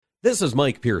This is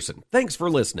Mike Pearson. Thanks for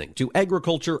listening to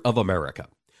Agriculture of America.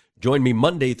 Join me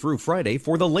Monday through Friday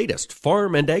for the latest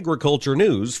farm and agriculture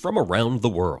news from around the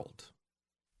world.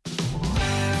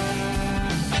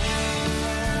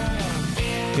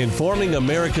 Informing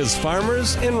America's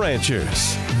farmers and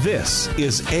ranchers. This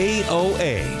is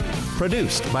AOA,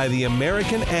 produced by the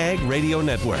American Ag Radio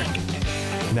Network.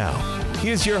 Now,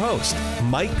 here's your host,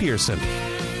 Mike Pearson.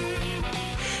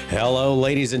 Hello,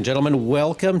 ladies and gentlemen.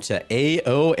 Welcome to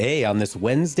AOA on this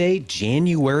Wednesday,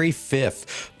 January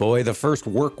 5th. Boy, the first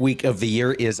work week of the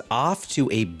year is off to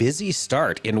a busy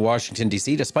start in Washington,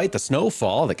 D.C. Despite the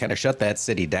snowfall that kind of shut that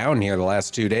city down here the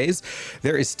last 2 days,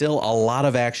 there is still a lot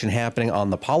of action happening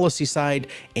on the policy side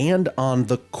and on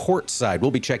the court side.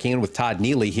 We'll be checking in with Todd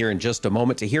Neeley here in just a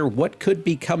moment to hear what could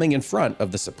be coming in front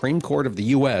of the Supreme Court of the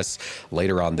U.S.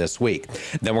 later on this week.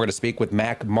 Then we're going to speak with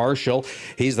Mac Marshall.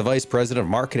 He's the Vice President of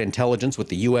Market Intelligence with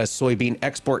the U.S. Soybean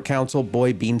Export Council.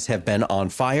 Boy, beans have been on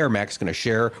fire. Mac's going to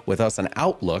share with us an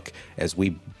outlook as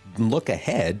we look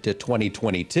ahead to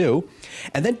 2022.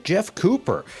 And then Geoff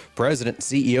Cooper, President and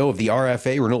CEO of the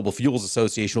RFA, Renewable Fuels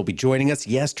Association, will be joining us.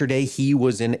 Yesterday, he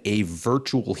was in a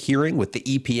virtual hearing with the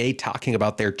EPA talking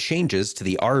about their changes to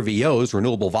the RVO's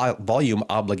renewable volume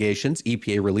obligations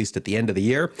EPA released at the end of the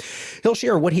year. He'll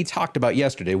share what he talked about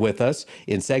yesterday with us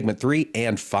in segment 3.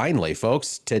 And finally,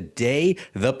 folks, today,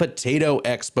 the Potato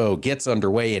Expo gets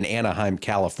underway in Anaheim,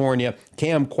 California.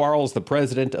 Quarles, the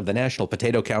president of the National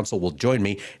Potato Council, will join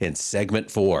me in segment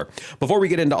 4. Before we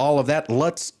get into all of that,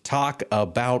 let's talk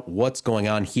about what's going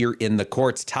on here in the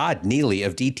courts. Todd Neeley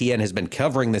of DTN has been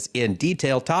covering this in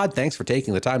detail. Todd, thanks for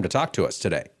taking the time to talk to us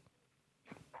today.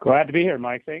 Glad to be here,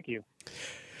 Mike. Thank you.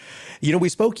 You know, we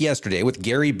spoke yesterday with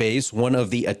Gary Bass, one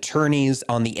of the attorneys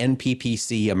on the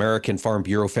NPPC, American Farm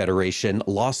Bureau Federation,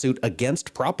 lawsuit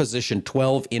against Proposition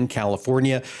 12 in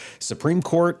California. Supreme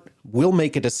Court will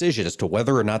make a decision as to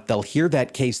whether or not they'll hear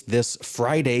that case this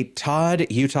Friday. Todd,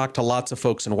 you talked to lots of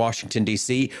folks in Washington,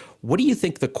 D.C. What do you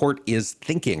think the court is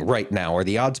thinking right now? Are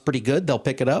the odds pretty good they'll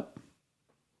pick it up?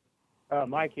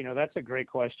 Mike, you know, that's a great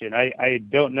question. I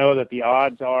don't know that the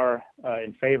odds are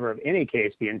in favor of any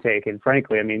case being taken,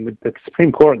 frankly. I mean, the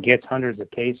Supreme Court gets hundreds of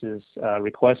cases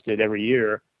requested every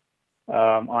year.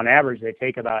 On average, they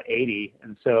take about 80.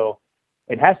 And so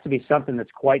it has to be something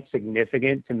that's quite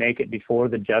significant to make it before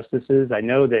the justices. I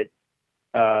know that,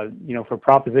 you know, for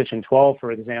Proposition 12,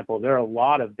 for example, there are a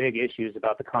lot of big issues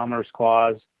about the Commerce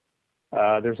Clause.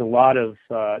 There's a lot of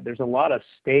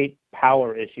state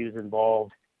power issues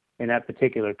involved in that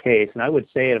particular case. And I would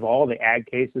say of all the ag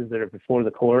cases that are before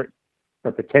the court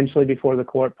or potentially before the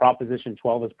court, Proposition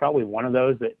 12 is probably one of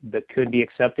those that could be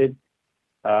accepted.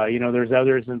 You know, there's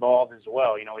others involved as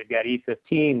well. You know, we've got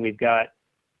E15, we've got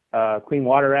Clean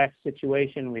Water Act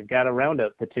situation, we've got a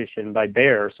Roundup petition by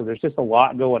Bayer. So there's just a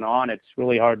lot going on. It's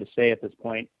really hard to say at this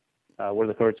point where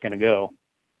the court's going to go.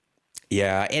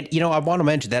 Yeah, and you know, I want to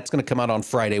mention that's going to come out on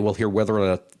Friday. We'll hear whether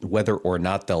or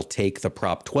not they'll take the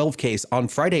Prop 12 case on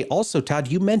Friday. Also, Todd,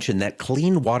 you mentioned that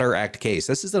Clean Water Act case.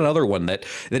 This is another one that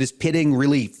is pitting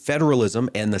really federalism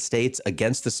and the states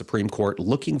against the Supreme Court,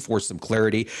 looking for some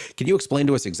clarity. Can you explain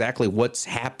to us exactly what's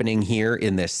happening here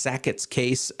in this Sackett's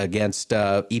case against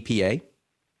EPA?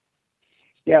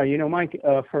 Yeah, you know, Mike,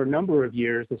 for a number of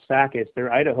years, the Sackett's,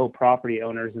 they're Idaho property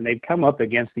owners, and they've come up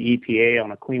against the EPA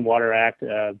on a Clean Water Act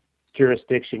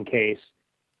jurisdiction case.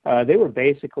 They were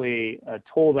basically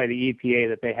told by the EPA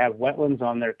that they have wetlands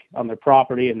on their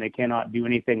property and they cannot do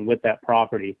anything with that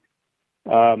property.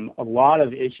 A lot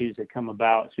of issues that come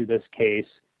about through this case.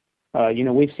 You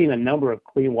know, we've seen a number of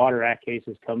Clean Water Act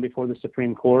cases come before the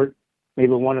Supreme Court.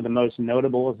 Maybe one of the most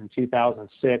notable is in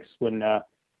 2006 when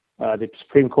the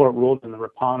Supreme Court ruled in the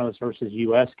Rapanos versus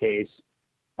U.S. case.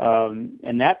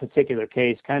 And that particular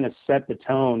case kind of set the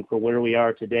tone for where we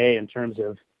are today in terms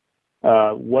of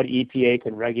what EPA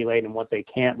can regulate and what they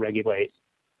can't regulate.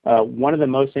 One of the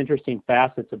most interesting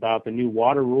facets about the new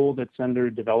water rule that's under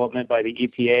development by the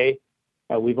EPA,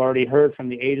 we've already heard from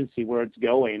the agency where it's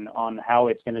going on how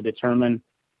it's going to determine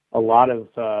a lot of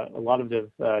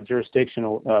the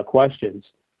jurisdictional questions.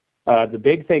 The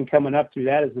big thing coming up through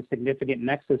that is the significant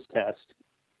nexus test.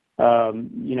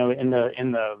 You know, in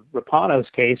the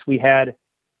Rapanos case, we had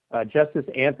Justice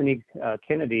Anthony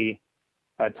Kennedy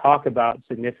talk about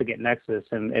significant nexus,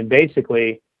 and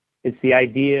basically it's the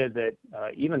idea that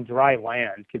even dry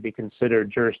land could be considered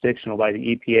jurisdictional by the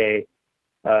EPA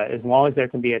as long as there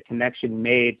can be a connection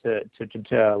made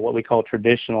to what we call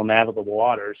traditional navigable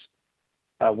waters.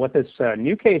 What this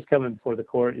new case coming before the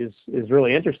court is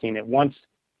really interesting. It wants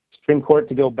Supreme Court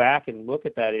to go back and look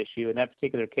at that issue in that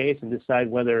particular case and decide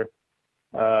whether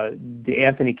the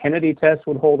Anthony Kennedy test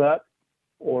would hold up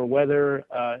or whether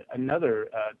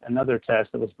another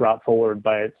test that was brought forward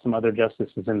by some other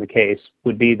justices in the case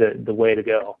would be the way to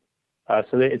go.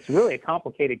 So it's really a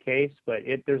complicated case, but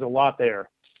there's a lot there.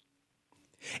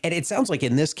 And it sounds like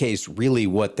in this case, really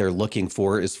what they're looking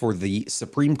for is for the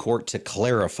Supreme Court to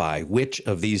clarify which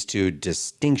of these two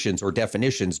distinctions or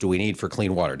definitions do we need for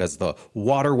clean water. Does the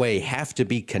waterway have to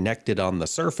be connected on the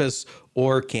surface,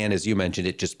 or can, as you mentioned,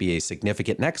 it just be a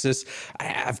significant nexus?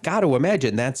 I've got to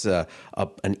imagine that's an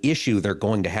issue they're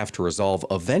going to have to resolve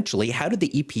eventually. How did the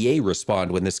EPA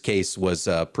respond when this case was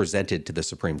presented to the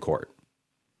Supreme Court?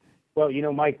 Well,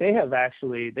 Mike, they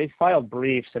filed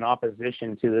briefs in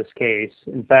opposition to this case.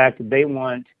 In fact, they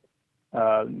want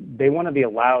to be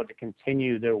allowed to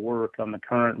continue their work on the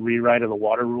current rewrite of the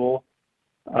water rule.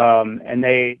 And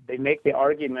they make the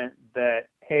argument that,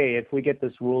 hey, if we get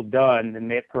this rule done,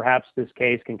 then perhaps this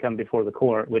case can come before the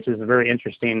court, which is a very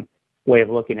interesting way of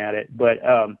looking at it. But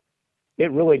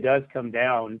it really does come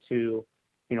down to,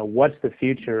 what's the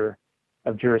future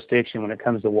of jurisdiction when it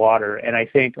comes to water. And I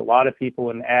think a lot of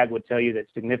people in ag would tell you that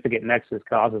significant nexus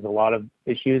causes a lot of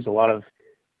issues, a lot of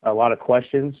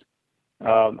questions.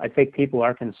 I think people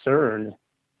are concerned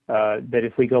that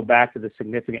if we go back to the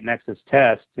significant nexus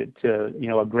test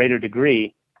to a greater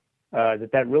degree,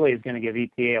 that really is going to give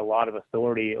EPA a lot of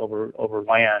authority over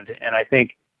land. And I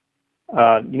think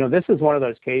this is one of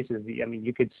those cases. I mean,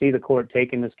 you could see the court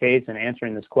taking this case and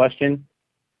answering this question.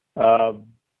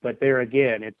 But there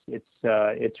again,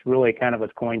 it's really kind of a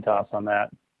coin toss on that.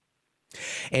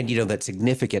 And, that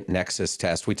significant nexus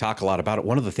test, we talk a lot about it.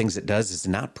 One of the things it does is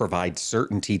not provide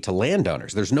certainty to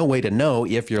landowners. There's no way to know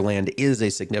if your land is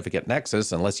a significant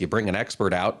nexus unless you bring an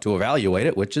expert out to evaluate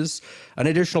it, which is an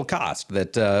additional cost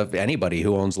that anybody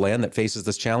who owns land that faces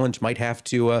this challenge might have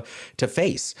to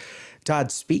face.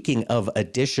 Todd, speaking of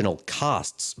additional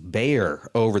costs, Bayer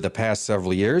over the past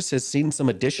several years has seen some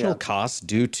additional costs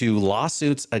due to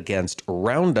lawsuits against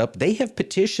Roundup. They have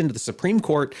petitioned the Supreme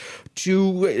Court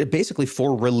to basically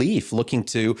for relief, looking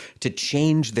to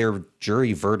change their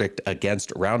jury verdict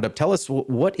against Roundup. Tell us,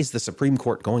 what is the Supreme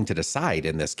Court going to decide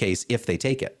in this case if they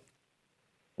take it?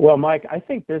 Well, Mike, I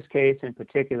think this case in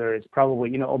particular is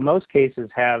probably, most cases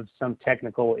have some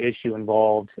technical issue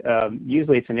involved.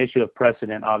 Usually it's an issue of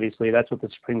precedent, obviously. That's what the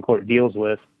Supreme Court deals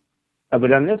with.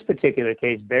 But on this particular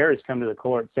case, Bayer has come to the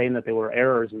court saying that there were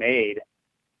errors made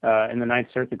in the Ninth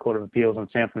Circuit Court of Appeals in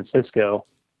San Francisco.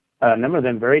 A number of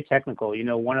them very technical.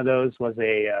 One of those was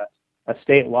a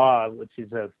state law, which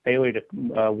is a failure to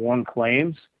warn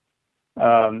claims.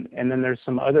 And then there's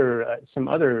some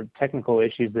other technical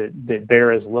issues that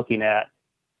Bayer is looking at.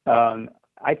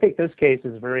 I think this case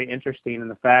is very interesting in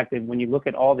the fact that when you look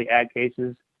at all the ag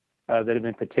cases that have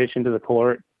been petitioned to the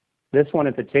court, this one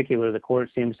in particular, the court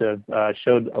seems to have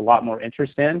showed a lot more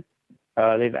interest in.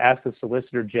 They've asked the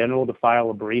Solicitor General to file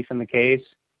a brief in the case.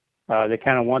 They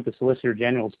kind of want the Solicitor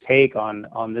General's take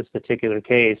on this particular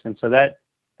case. And so that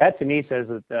to me says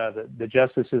that the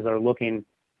justices are looking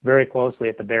very closely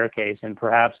at the Bayer case, and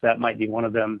perhaps that might be one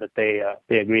of them that they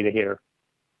agree to hear.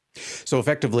 So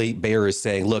effectively, Bayer is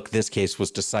saying, look, this case was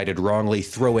decided wrongly,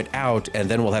 throw it out, and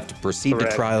then we'll have to proceed to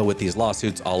trial with these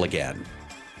lawsuits all again.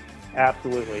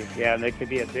 Absolutely. Yeah, and there could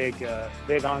be a big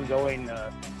ongoing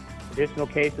additional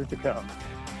cases to come.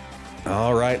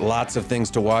 All right, lots of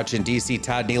things to watch in D.C.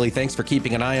 Todd, Neeley, thanks for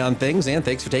keeping an eye on things, and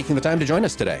thanks for taking the time to join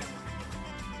us today.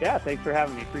 Yeah, thanks for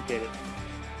having me. Appreciate it.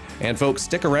 And folks,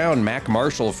 stick around. Mac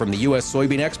Marshall from the U.S.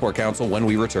 Soybean Export Council when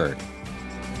we return.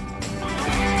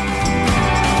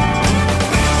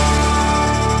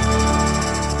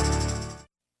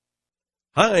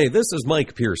 Hi, this is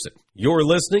Mike Pearson. You're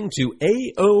listening to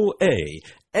AOA,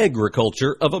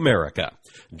 Agriculture of America.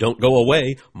 Don't go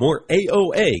away. More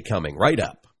AOA coming right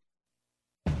up.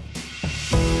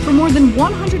 For more than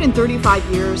 135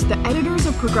 years, the editors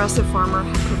of Progressive Farmer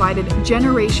have provided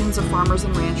generations of farmers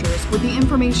and ranchers with the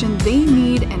information they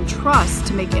need and trust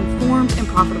to make informed and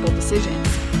profitable decisions.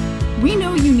 We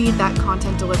know you need that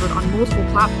content delivered on multiple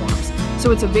platforms,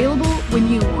 so it's available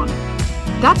when you want it.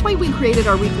 That's why we created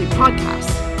our weekly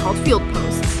podcast called Field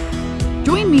Posts.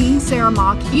 Join me, Sarah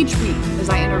Mock, each week as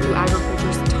I interview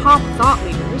agriculture's top thought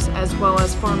leaders, as well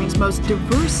as farming's most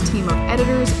diverse team of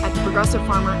editors at Progressive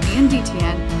Farmer and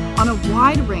DTN on a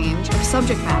wide range of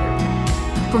subject matter.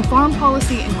 From farm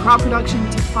policy and crop production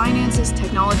to finances,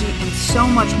 technology, and so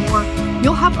much more,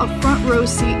 you'll have a front row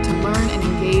seat to learn and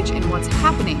engage in what's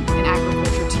happening in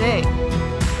agriculture today.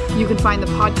 You can find the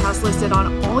podcast listed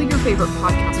on all your favorite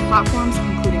podcast platforms,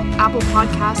 including Apple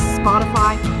Podcasts,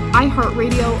 Spotify,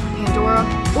 iHeartRadio, Pandora,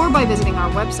 or by visiting our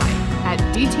website at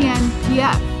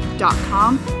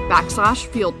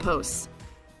dtnpf.com/fieldposts.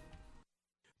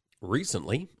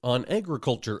 Recently, on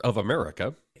Agriculture of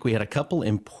America, we had a couple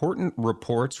important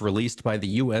reports released by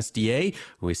the USDA.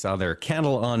 We saw their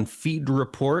cattle on feed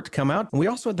report come out. We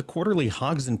also had the quarterly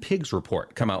hogs and pigs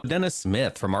report come out. Dennis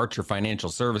Smith from Archer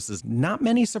Financial Services. Not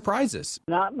many surprises.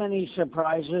 Not many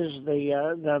surprises.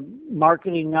 The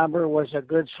marketing number was a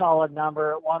good solid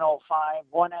number at 105.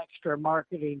 One extra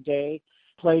marketing day.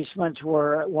 Placements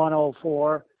were at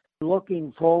 104.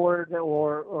 Looking forward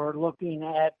or looking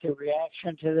at the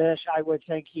reaction to this, I would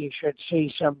think you should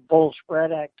see some bull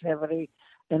spread activity.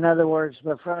 In other words,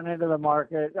 the front end of the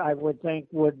market, I would think,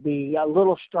 would be a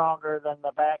little stronger than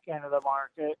the back end of the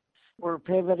market. We're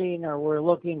pivoting, or we're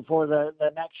looking for the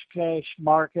next cash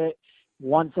market.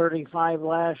 135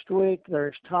 last week.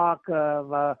 There's talk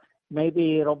of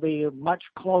maybe it'll be much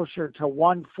closer to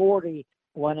 140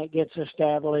 when it gets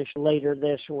established later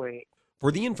this week.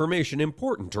 For the information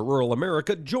important to rural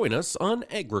America, join us on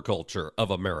Agriculture of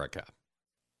America.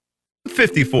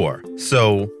 54.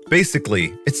 So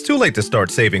basically, it's too late to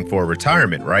start saving for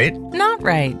retirement, right? Not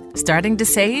right. Starting to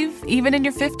save, even in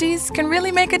your 50s, can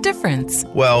really make a difference.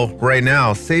 Well, right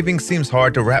now, saving seems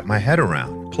hard to wrap my head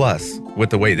around. Plus, with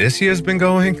the way this year's been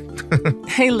going...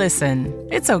 Hey, listen,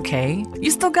 it's okay.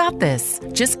 You still got this.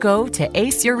 Just go to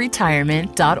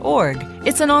aceyourretirement.org.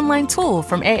 It's an online tool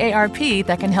from AARP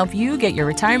that can help you get your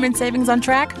retirement savings on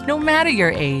track no matter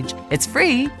your age. It's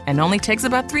free and only takes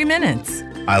about 3 minutes.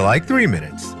 I like 3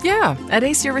 minutes. Yeah, at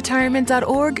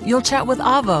aceyourretirement.org, you'll chat with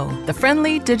Avo, the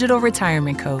friendly digital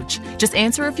retirement coach. Just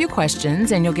answer a few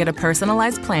questions and you'll get a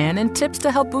personalized plan and tips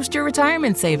to help boost your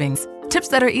retirement savings. Tips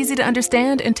that are easy to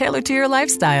understand and tailored to your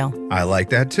lifestyle. I like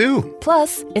that too.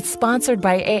 Plus, it's sponsored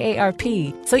by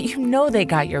AARP, so you know they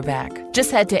got your back. Just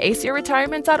head to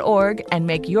aceyourretirement.org and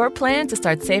make your plan to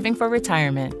start saving for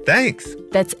retirement. Thanks.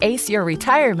 That's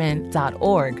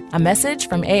aceyourretirement.org. A message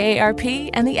from AARP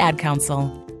and the Ad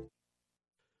Council.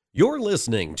 You're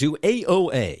listening to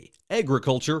AOA,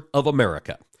 Agriculture of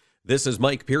America. This is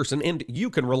Mike Pearson, and you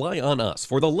can rely on us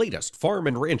for the latest farm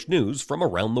and ranch news from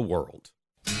around the world.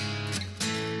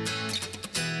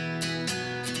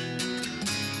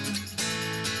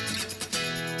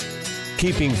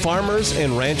 Keeping farmers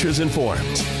and ranchers informed.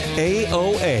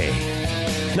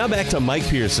 AOA. Now back to Mike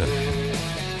Pearson.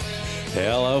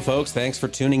 Hello, folks. Thanks for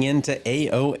tuning in to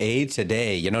AOA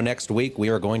today. You know, next week we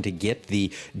are going to get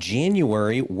the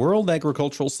January World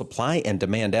Agricultural Supply and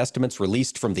Demand estimates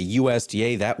released from the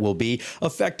USDA. That will be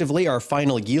effectively our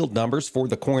final yield numbers for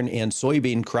the corn and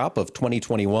soybean crop of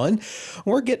 2021.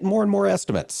 We're getting more and more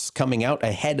estimates coming out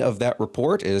ahead of that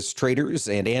report as traders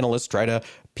and analysts try to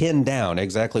pin down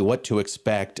exactly what to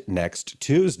expect next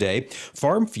Tuesday.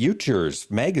 Farm Futures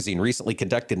magazine recently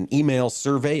conducted an email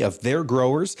survey of their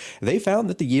growers. They found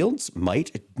that the yields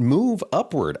might move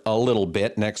upward a little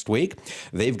bit next week.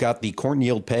 They've got the corn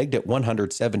yield pegged at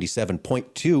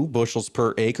 177.2 bushels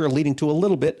per acre, leading to a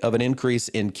little bit of an increase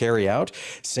in carryout.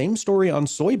 Same story on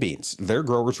soybeans. Their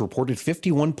growers reported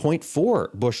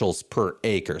 51.4 bushels per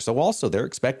acre. So also they're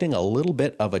expecting a little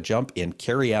bit of a jump in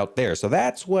carryout there. So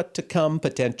that's what to come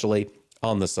potentially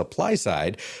on the supply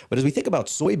side. But as we think about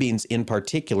soybeans in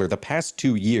particular, the past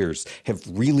 2 years have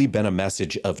really been a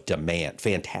message of demand.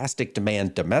 Fantastic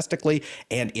demand domestically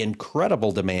and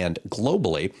incredible demand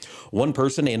globally. One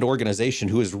person and organization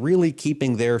who is really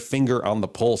keeping their finger on the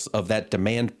pulse of that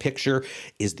demand picture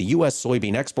is the U.S.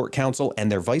 Soybean Export Council,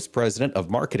 and their Vice President of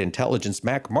Market Intelligence,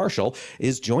 Mac Marshall,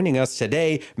 is joining us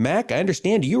today. Mac, I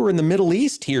understand you were in the Middle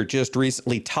East here just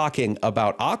recently talking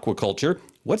about aquaculture.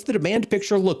 What's the demand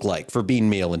picture look like for bean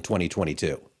meal in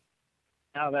 2022?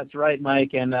 Oh, that's right,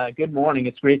 Mike, and good morning.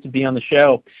 It's great to be on the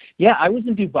show. Yeah, I was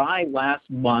in Dubai last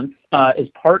month as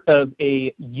part of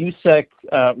a USSEC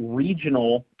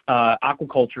regional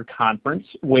aquaculture conference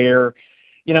where,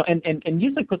 you know, and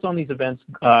USSEC puts on these events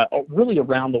really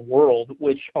around the world,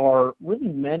 which are really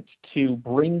meant to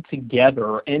bring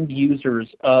together end users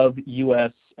of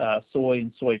U.S. Soy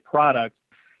and soy products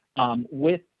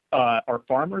with our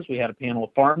farmers. We had a panel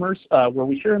of farmers where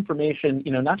we share information,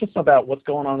 you know, not just about what's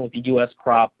going on with the U.S.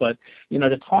 crop, but, you know,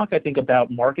 to talk, I think,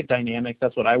 about market dynamics.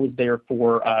 That's what I was there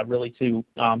for, really to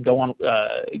go on,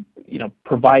 you know,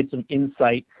 provide some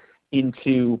insight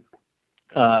into,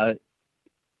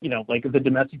 you know, like the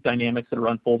domestic dynamics that are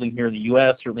unfolding here in the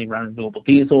U.S., certainly around renewable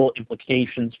diesel,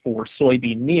 implications for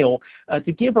soybean meal,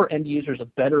 to give our end users a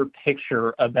better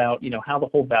picture about, you know, how the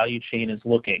whole value chain is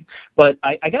looking. But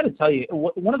I got to tell you,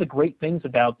 one of the great things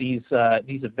about these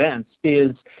events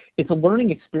is it's a learning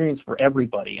experience for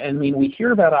everybody. I mean, we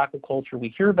hear about aquaculture, we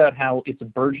hear about how it's a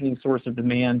burgeoning source of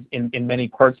demand in many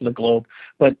parts of the globe,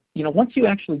 but once you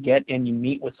actually get and you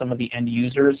meet with some of the end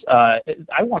users, I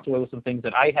walked away with some things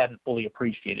that I hadn't fully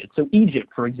appreciated. So Egypt,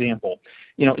 for example,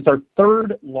 it's our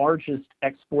third largest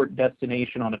export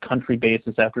destination on a country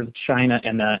basis after China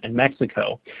and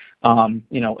Mexico.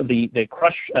 The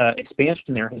crush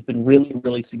expansion there has been really,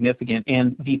 really significant.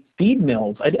 And the feed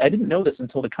mills, I didn't know this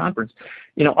until the conference,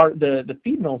 the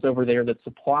feed mills over there that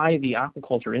supply the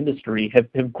aquaculture industry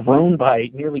have grown by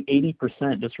nearly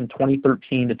 80% just from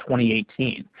 2013 to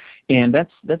 2018. And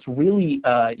that's really,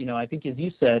 I think, as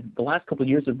you said, the last couple of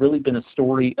years have really been a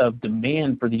story of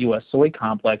demand for the U.S. soy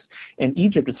complex. And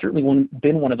Egypt has certainly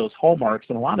been one of those hallmarks.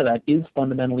 And a lot of that is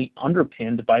fundamentally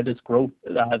underpinned by this growth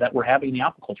that we're having in the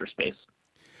aquaculture space.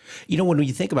 When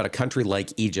you think about a country like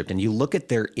Egypt and you look at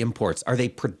their imports, are they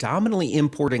predominantly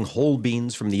importing whole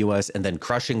beans from the U.S. and then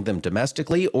crushing them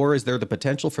domestically, or is there the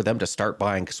potential for them to start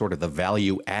buying sort of the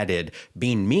value-added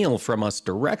bean meal from us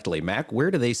directly? Mac,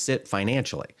 where do they sit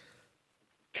financially?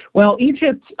 Well,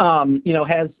 Egypt,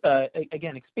 has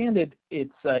again expanded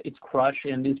its crush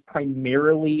and is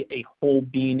primarily a whole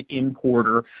bean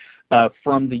importer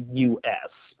from the U.S.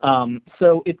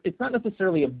 So it's not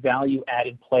necessarily a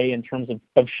value-added play in terms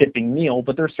of shipping meal,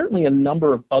 but there's certainly a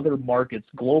number of other markets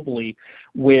globally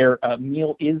where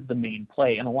meal is the main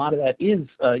play, and a lot of that is,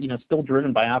 still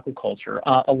driven by aquaculture.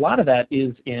 A lot of that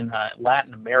is in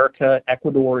Latin America.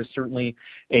 Ecuador is certainly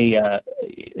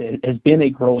has been a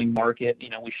growing market.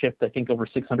 We shipped, I think, over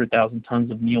 600,000 tons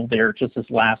of meal there just this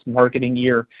last marketing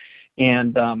year,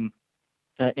 and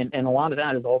a lot of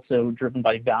that is also driven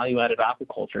by value-added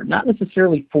aquaculture, not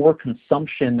necessarily for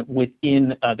consumption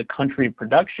within the country of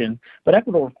production, but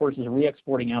Ecuador, of course, is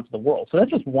re-exporting out to the world. So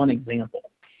that's just one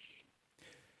example.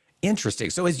 Interesting.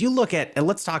 So as you look at, and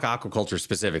let's talk aquaculture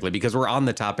specifically, because we're on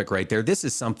the topic right there. This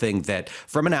is something that,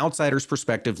 from an outsider's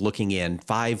perspective, looking in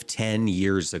 5-10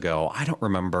 years ago, I don't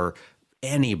remember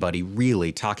anybody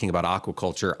really talking about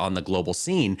aquaculture on the global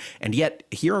scene. And yet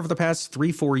here over the past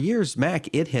 3-4 years, Mac,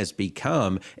 it has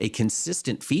become a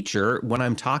consistent feature. When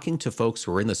I'm talking to folks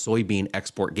who are in the soybean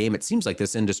export game, it seems like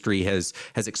this industry has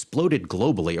exploded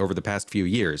globally over the past few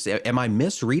years. Am I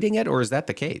misreading it, or is that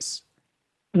the case?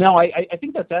 No, I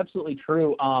think that's absolutely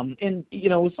true. And,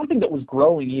 it was something that was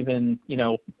growing even,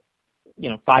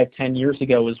 5-10 years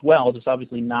ago as well, just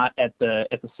obviously not at the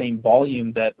same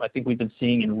volume that I think we've been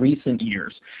seeing in recent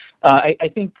years.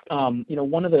 I think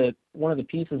one of the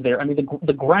pieces there, I mean,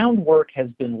 the groundwork has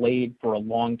been laid for a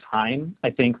long time, I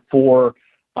think, for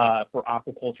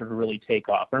aquaculture to really take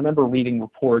off. I remember reading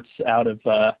reports out of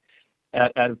various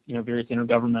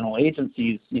intergovernmental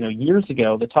agencies years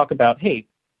ago that talk about, hey,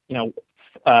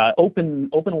 open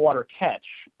water catch,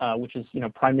 which is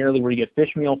primarily where you get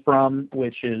fish meal from,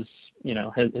 which is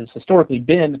has historically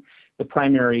been the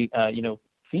primary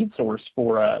feed source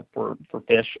for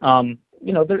fish.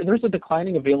 There's a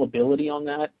declining availability on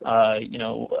that.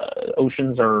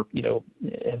 Oceans are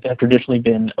have traditionally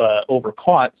been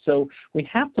overcaught, so we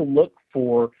have to look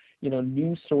for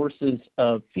new sources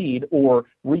of feed or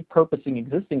repurposing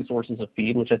existing sources of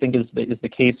feed, which I think is the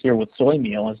case here with soy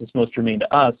meal, as it's most germane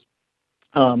to us.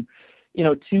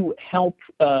 To help,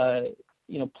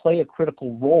 play a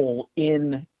critical role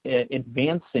in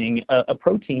advancing a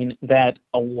protein that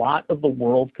a lot of the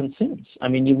world consumes. I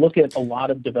mean, you look at a lot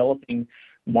of developing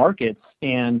markets,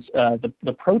 and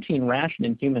the protein ration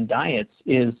in human diets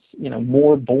is,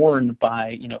 more borne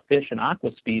by, fish and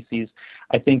aqua species,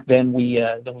 I think, than we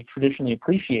traditionally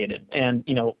appreciated. And,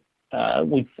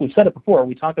 we've said it before.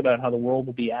 We talk about how the world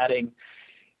will be adding,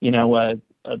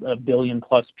 a billion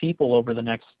plus people over the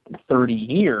next 30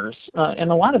 years.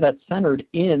 And a lot of that's centered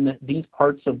in these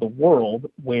parts of the world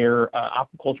where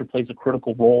aquaculture plays a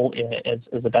critical role as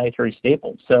a dietary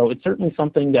staple. So it's certainly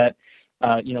something that,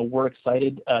 we're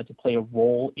excited to play a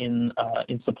role in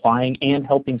supplying and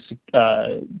helping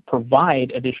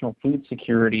provide additional food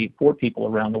security for people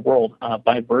around the world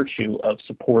by virtue of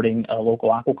supporting local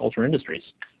aquaculture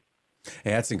industries.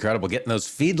 Yeah, that's incredible. Getting those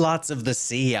feedlots of the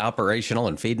sea operational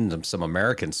and feeding them some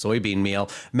American soybean meal.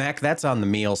 Mac, that's on the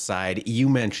meal side. You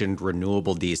mentioned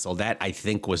renewable diesel. That, I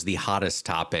think, was the hottest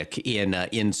topic in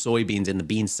soybeans in the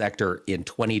bean sector in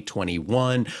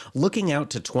 2021. Looking out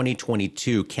to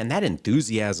 2022, can that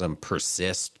enthusiasm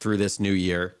persist through this new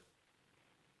year?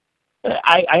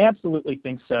 I absolutely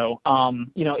think so.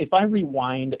 If I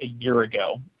rewind a year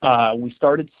ago, we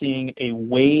started seeing a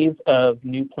wave of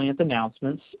new plant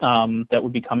announcements that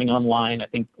would be coming online, I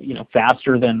think,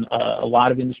 faster than a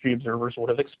lot of industry observers would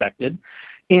have expected.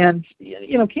 And,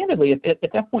 candidly, at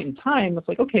that point in time, it's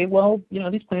like, okay, well,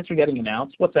 these plants are getting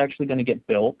announced. What's actually going to get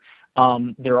built?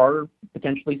 There are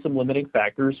potentially some limiting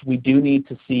factors. We do need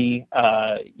to see,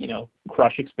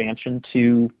 crush expansion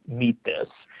to meet this.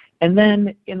 And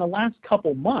then in the last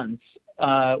couple months,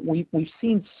 we've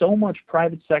seen so much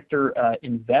private sector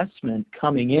investment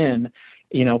coming in,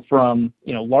 from,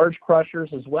 large crushers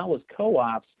as well as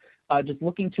co-ops, just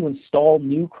looking to install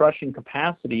new crushing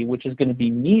capacity, which is going to be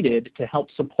needed to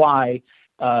help supply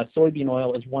soybean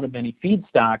oil as one of many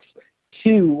feedstocks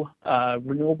to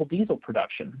renewable diesel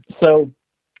production. So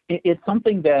it's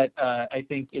something that I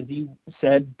think, as you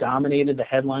said, dominated the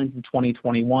headlines in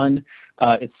 2021.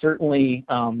 It certainly,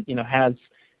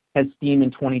 has steam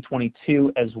in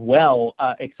 2022 as well,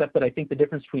 except that I think the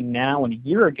difference between now and a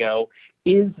year ago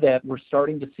is that we're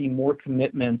starting to see more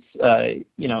commitments,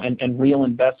 and real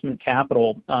investment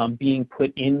capital being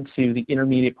put into the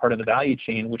intermediate part of the value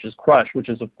chain, which is crush, which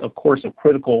is, of course, a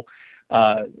critical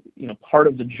part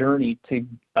of the journey to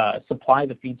supply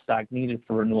the feedstock needed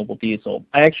for renewable diesel.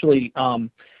 I actually I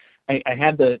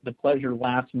had the pleasure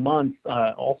last month,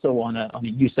 also on a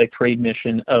USSEC trade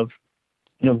mission, of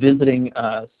visiting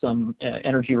some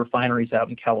energy refineries out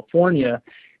in California,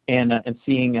 and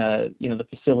seeing the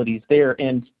facilities there.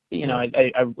 And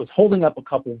I was holding up a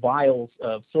couple vials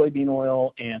of soybean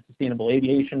oil and sustainable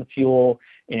aviation fuel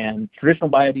and traditional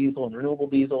biodiesel and renewable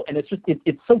diesel, and it's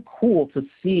so cool to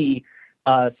see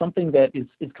something that is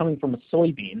coming from a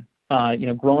soybean,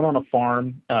 grown on a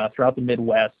farm throughout the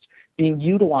Midwest, being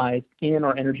utilized in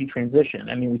our energy transition.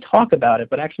 I mean, we talk about it,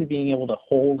 but actually being able to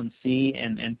hold and see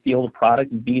and feel the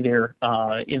product and be there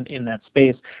in that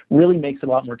space really makes it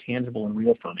a lot more tangible and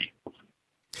real for me.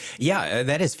 Yeah,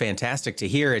 that is fantastic to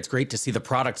hear. It's great to see the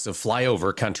products of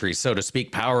flyover countries, so to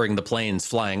speak, powering the planes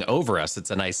flying over us.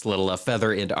 It's a nice little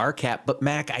feather into our cap. But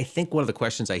Mac, I think one of the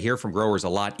questions I hear from growers a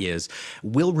lot is,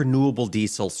 will renewable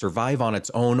diesel survive on its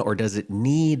own, or does it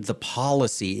need the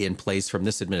policy in place from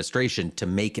this administration to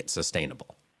make it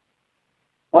sustainable?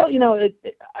 Well, I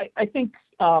think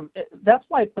that's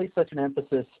why I place such an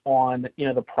emphasis on,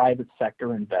 the private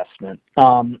sector investment.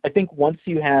 I think once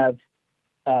you have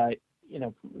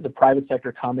the private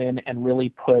sector come in and really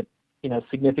put,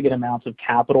 significant amounts of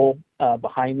capital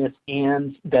behind this,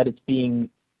 and that it's being,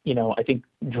 I think,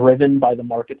 driven by the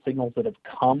market signals that have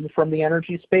come from the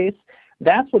energy space,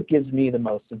 that's what gives me the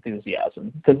most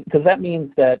enthusiasm, because that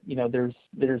means that, there's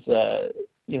the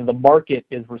market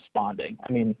is responding.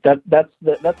 I mean, that's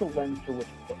a lens through which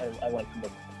I like to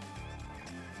look.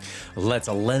 That's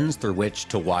a lens through which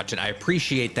to watch. And I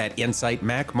appreciate that insight.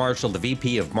 Mac Marshall, the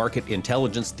VP of Market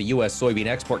Intelligence at the U.S. Soybean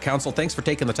Export Council. Thanks for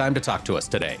taking the time to talk to us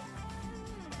today.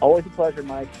 Always a pleasure,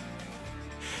 Mike.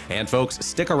 And folks,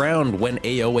 stick around when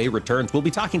AOA returns. We'll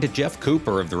be talking to Geoff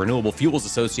Cooper of the Renewable Fuels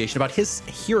Association about his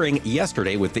hearing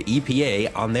yesterday with the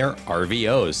EPA on their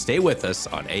RVOs. Stay with us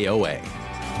on AOA.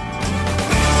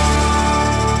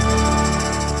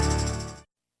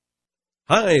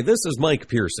 Hi, this is Mike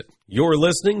Pearson. You're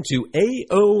listening to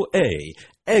AOA,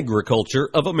 Agriculture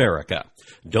of America.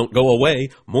 Don't go away,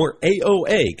 more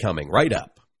AOA coming right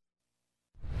up.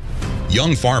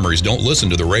 Young farmers don't listen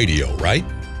to the radio, right?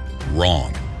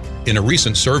 Wrong. In a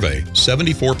recent survey,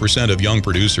 74% of young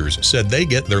producers said they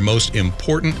get their most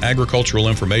important agricultural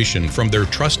information from their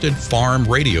trusted farm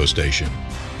radio station.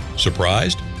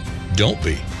 Surprised? Don't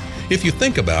be. If you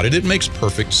think about it, it makes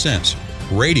perfect sense.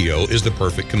 Radio is the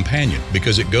perfect companion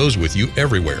because it goes with you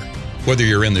everywhere. Whether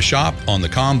you're in the shop, on the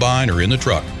combine, or in the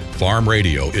truck, farm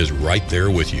radio is right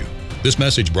there with you. This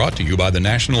message brought to you by the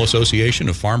National Association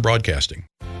of Farm Broadcasting.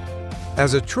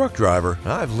 As a truck driver,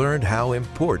 I've learned how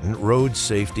important road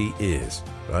safety is.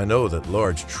 I know that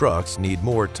large trucks need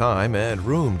more time and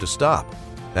room to stop.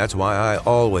 That's why I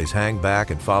always hang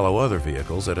back and follow other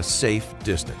vehicles at a safe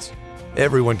distance.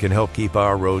 Everyone can help keep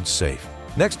our roads safe.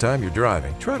 Next time you're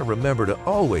driving, try to remember to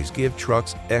always give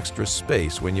trucks extra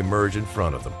space when you merge in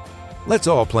front of them. Let's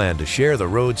all plan to share the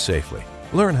road safely.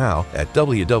 Learn how at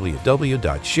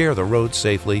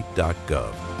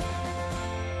www.sharetheroadsafely.gov.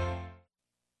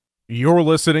 You're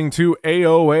listening to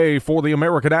AOA for the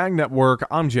American Ag Network.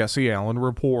 I'm Jesse Allen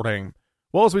reporting.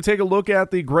 Well, as we take a look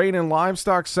at the grain and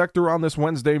livestock sector on this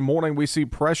Wednesday morning, we see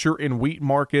pressure in wheat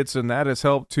markets, and that has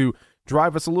helped to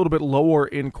drive us a little bit lower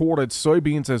in quartered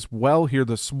soybeans as well here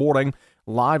this morning.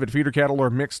 Live and feeder cattle are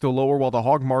mixed to lower, while the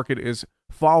hog market is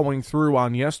following through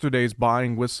on yesterday's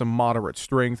buying with some moderate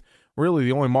strength. Really,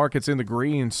 the only markets in the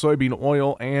green, soybean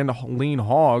oil and lean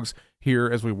hogs here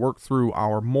as we work through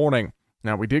our morning.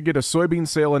 Now, we did get a soybean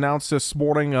sale announced this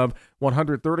morning of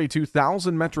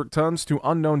 132,000 metric tons to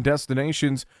unknown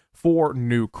destinations for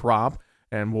new crop.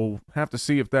 and we'll have to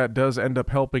see if that does end up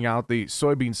helping out the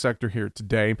soybean sector here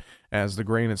today, as the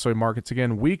grain and soy markets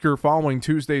again weaker following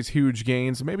Tuesday's huge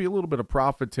gains. Maybe a little bit of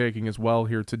profit taking as well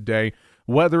here today.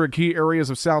 Weather in key areas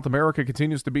of South America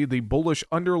continues to be the bullish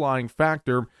underlying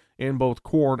factor in both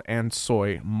corn and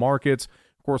soy markets.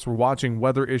 Of course, we're watching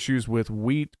weather issues with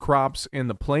wheat crops in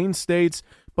the plain states,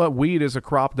 but wheat is a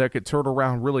crop that could turn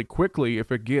around really quickly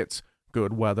if it gets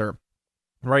good weather.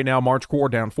 Right now, March core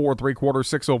down 4 3/4,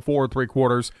 604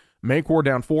 3/4. May core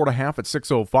down 4 1/2 at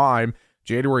 605.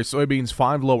 January soybeans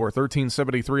 5 lower,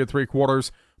 1373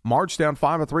 3/4. March down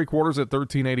 5 3/4 at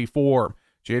 1384.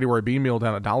 January bean meal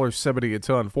down $1.70 a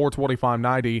ton,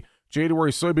 425.90.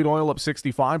 January soybean oil up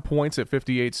 65 points at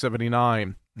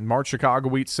 58.79. March Chicago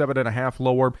wheat 7 1/2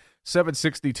 lower,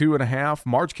 762 1/2.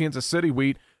 March Kansas City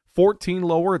wheat 14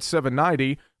 lower at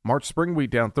 790. March spring wheat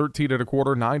down 13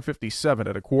 1/4, 957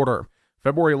 1/4.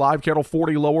 February live cattle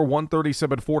 40 lower,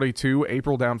 137.42.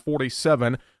 April down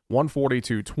 47,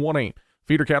 142.20.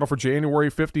 Feeder cattle for January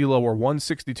 50 lower,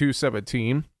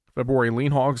 162.17. February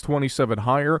lean hogs 27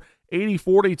 higher,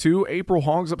 80.42. April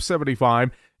hogs up 75,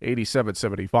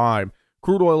 87.75.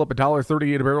 Crude oil up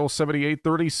 $1.38 a barrel,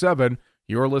 78.37.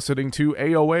 You're listening to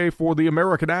AOA for the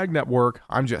American Ag Network.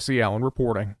 I'm Jesse Allen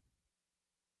reporting.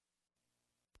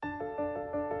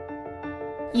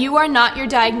 You are not your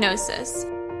diagnosis.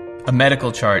 A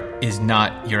medical chart is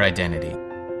not your identity.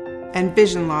 And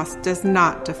vision loss does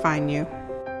not define you.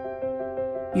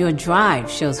 Your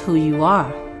drive shows who you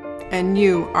are. And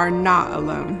you are not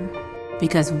alone.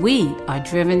 Because we are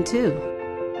driven too.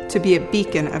 To be a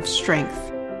beacon of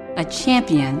strength. A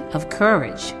champion of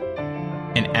courage.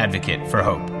 An advocate for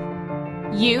hope.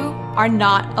 You are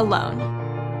not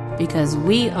alone. Because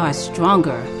we are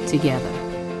stronger together.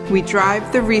 We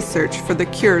drive the research for the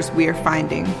cures we are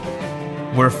finding.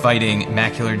 We're fighting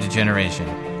macular degeneration,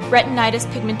 retinitis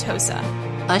pigmentosa,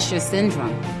 Usher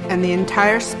syndrome, and the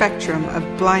entire spectrum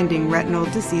of blinding retinal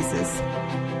diseases.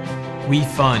 We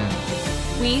fund.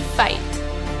 We fight.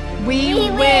 We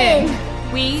win.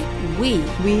 We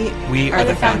are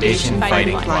the foundation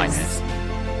fighting blindness.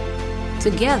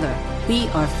 Together, we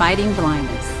are fighting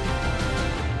blindness.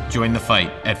 Join the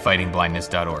fight at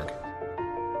fightingblindness.org.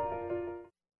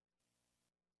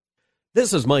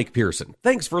 This is Mike Pearson.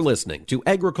 Thanks for listening to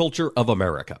Agriculture of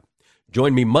America.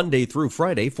 Join me Monday through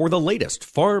Friday for the latest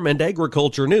farm and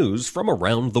agriculture news from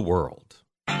around the world.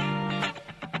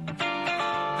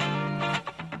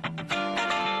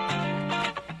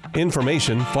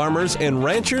 Information farmers and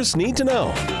ranchers need to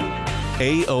know.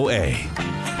 AOA.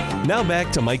 Now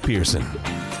back to Mike Pearson.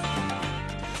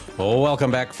 Well, welcome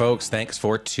back, folks. Thanks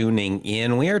for tuning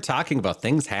in. We are talking about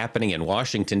things happening in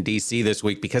Washington, D.C. this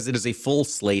week because it is a full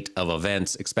slate of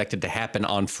events expected to happen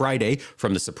on Friday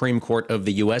from the Supreme Court of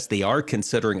the U.S. They are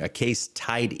considering a case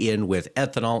tied in with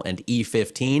ethanol and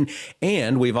E15.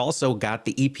 And we've also got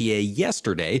the EPA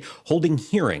yesterday holding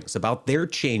hearings about their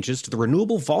changes to the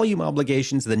renewable volume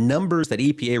obligations, the numbers that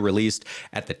EPA released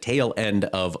at the tail end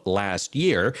of last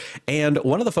year. And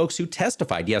one of the folks who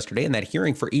testified yesterday in that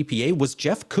hearing for EPA was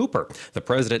Geoff Cooper, the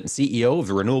president and CEO of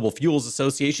the Renewable Fuels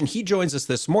Association. He joins us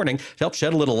this morning to help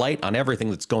shed a little light on everything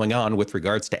that's going on with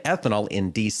regards to ethanol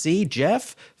in D.C.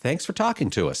 Geoff, thanks for talking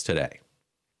to us today.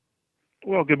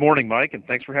 Well, good morning, Mike, and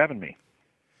thanks for having me.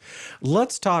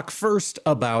 Let's talk first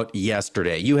about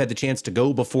yesterday. You had the chance to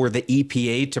go before the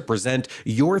EPA to present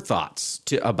your thoughts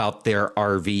about their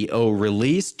RVO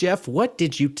release. Geoff, what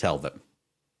did you tell them?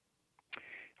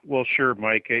 Well, sure,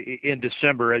 Mike. In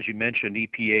December, as you mentioned,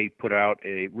 EPA put out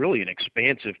an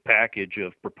expansive package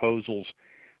of proposals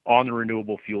on the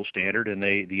renewable fuel standard, and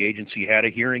the agency had a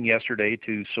hearing yesterday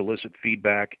to solicit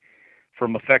feedback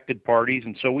from affected parties,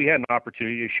 and so we had an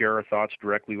opportunity to share our thoughts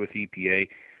directly with EPA.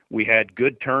 We had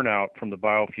good turnout from the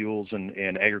biofuels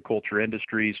and agriculture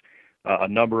industries. A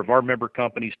number of our member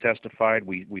companies testified.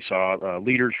 We saw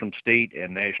leaders from state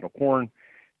and national corn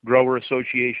grower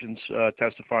associations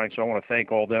testifying. So I want to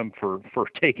thank all of them for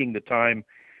taking the time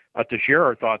to share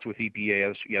our thoughts with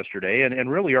EPA yesterday.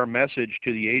 And really our message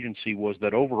to the agency was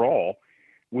that overall,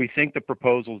 we think the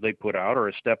proposals they put out are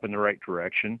a step in the right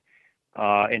direction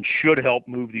and should help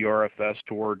move the RFS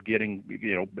toward getting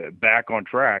back on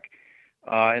track.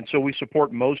 And so we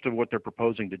support most of what they're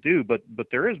proposing to do, but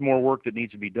there is more work that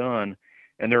needs to be done,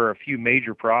 and there are a few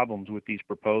major problems with these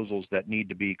proposals that need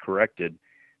to be corrected.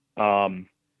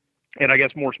 And I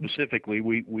guess more specifically,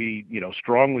 we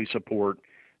strongly support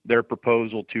their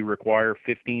proposal to require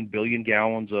 15 billion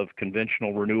gallons of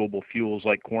conventional renewable fuels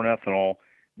like corn ethanol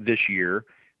this year.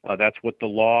 That's what the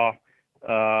law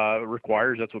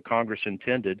requires. That's what Congress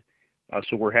intended.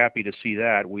 So we're happy to see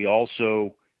that. We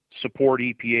also support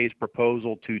EPA's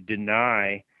proposal to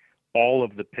deny all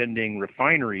of the pending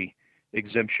refinery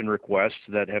exemption requests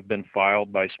that have been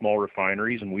filed by small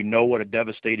refineries, and we know what a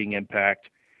devastating impact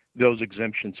those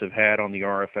exemptions have had on the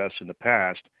RFS in the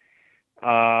past.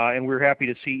 And we're happy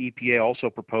to see EPA also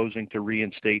proposing to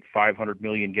reinstate 500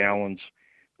 million gallons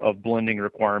of blending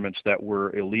requirements that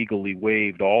were illegally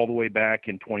waived all the way back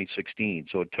in 2016.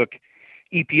 So it took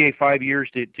EPA 5 years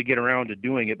to get around to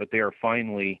doing it, but they are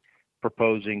finally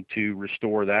proposing to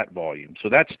restore that volume. So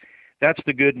that's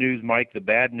the good news, Mike. The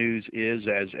bad news is,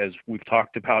 as we've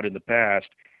talked about in the past,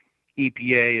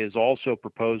 EPA is also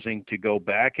proposing to go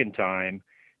back in time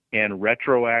and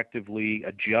retroactively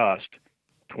adjust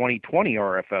 2020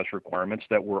 RFS requirements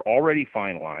that were already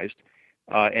finalized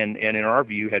and in our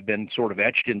view had been sort of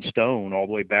etched in stone all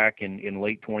the way back in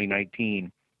late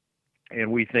 2019.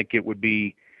 And we think it would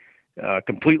be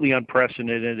completely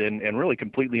unprecedented and really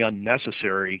completely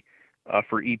unnecessary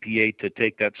for EPA to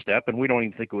take that step, and we don't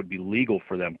even think it would be legal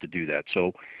for them to do that.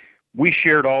 So we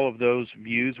shared all of those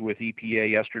views with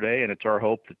EPA yesterday, and it's our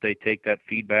hope that they take that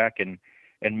feedback and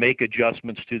make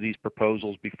adjustments to these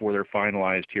proposals before they're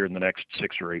finalized here in the next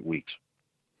 6 or 8 weeks.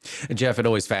 Jeff, it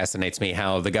always fascinates me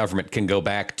how the government can go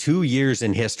back 2 years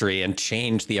in history and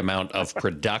change the amount of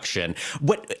production.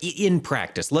 What in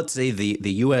practice, let's say the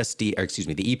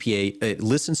EPA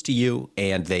listens to you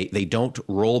and they don't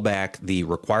roll back the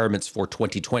requirements for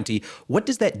 2020. What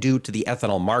does that do to the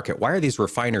ethanol market? Why are these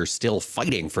refiners still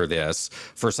fighting for this,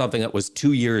 for something that was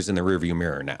 2 years in the rearview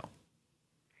mirror now?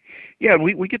 Yeah,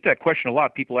 we get that question a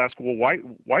lot. People ask, well,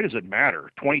 why does it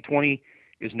matter? 2020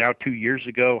 is now 2 years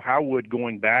ago. How would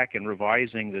going back and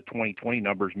revising the 2020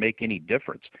 numbers make any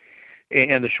difference?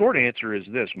 And the short answer is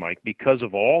this, Mike: because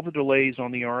of all the delays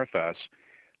on the RFS,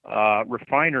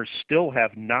 refiners still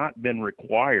have not been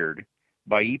required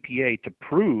by EPA to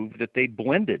prove that they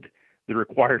blended the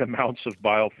required amounts of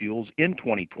biofuels in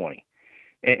 2020.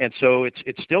 And so it's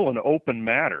still an open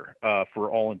matter for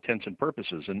all intents and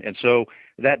purposes. And so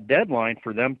that deadline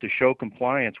for them to show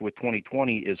compliance with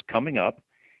 2020 is coming up.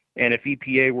 And if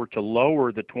EPA were to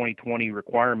lower the 2020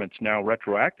 requirements now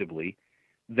retroactively,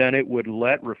 then it would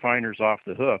let refiners off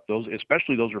the hook,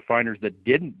 especially those refiners that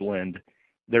didn't blend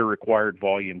their required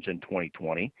volumes in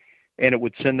 2020. And it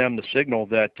would send them the signal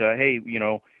that, hey,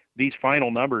 these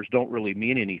final numbers don't really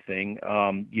mean anything.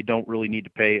 You don't really need to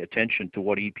pay attention to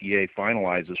what EPA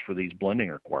finalizes for these blending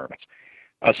requirements.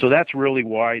 So that's really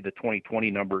why the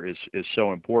 2020 number is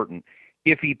so important.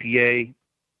 If EPA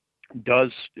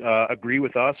does agree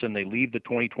with us and they leave the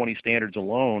 2020 standards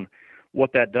alone,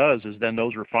 what that does is then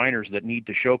those refiners that need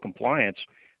to show compliance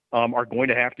are going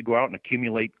to have to go out and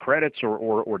accumulate credits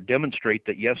or demonstrate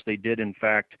that, yes, they did in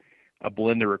fact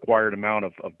blend the required amount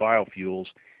of biofuels.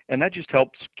 And that just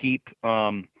helps keep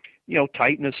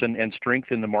tightness and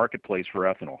strength in the marketplace for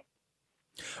ethanol.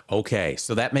 Okay,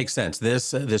 so that makes sense.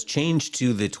 This change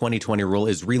to the 2020 rule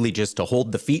is really just to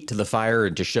hold the feet to the fire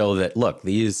and to show that, look,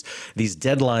 these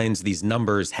deadlines, these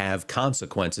numbers have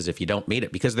consequences if you don't meet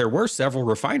it. Because there were several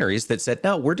refineries that said,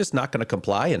 no, we're just not going to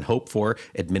comply and hope for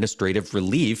administrative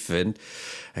relief. And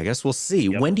I guess we'll see.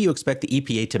 Yep. When do you expect the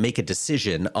EPA to make a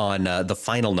decision on the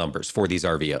final numbers for these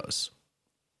RVOs?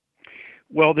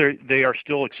 Well, they are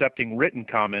still accepting written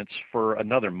comments for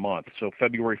another month. So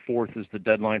February 4th is the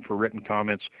deadline for written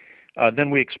comments.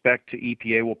 Then we expect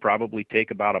EPA will probably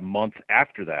take about a month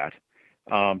after that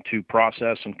to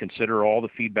process and consider all the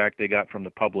feedback they got from the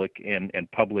public and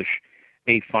publish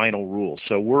a final rule.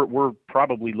 So we're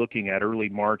probably looking at early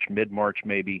March, mid-March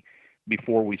maybe,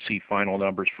 before we see final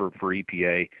numbers for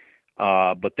EPA.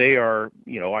 But they are,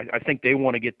 I think they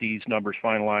want to get these numbers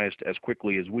finalized as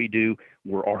quickly as we do.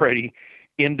 We're already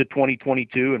into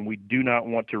 2022, and we do not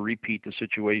want to repeat the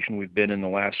situation we've been in the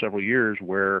last several years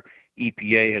where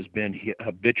EPA has been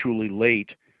habitually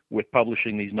late with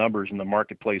publishing these numbers and the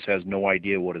marketplace has no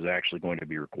idea what is actually going to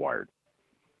be required.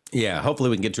 Yeah, hopefully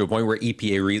we can get to a point where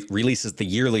EPA releases the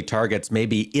yearly targets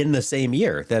maybe in the same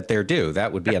year that they're due.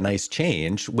 That would be a nice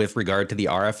change with regard to the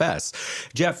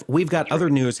RFS. Jeff, we've got other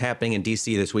news happening in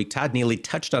D.C. this week. Todd Neeley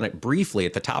touched on it briefly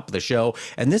at the top of the show,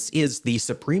 and this is the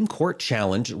Supreme Court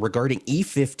challenge regarding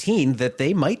E15 that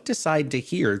they might decide to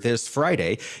hear this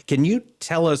Friday. Can you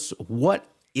tell us what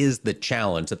is the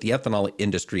challenge that the ethanol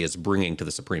industry is bringing to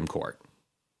the Supreme Court?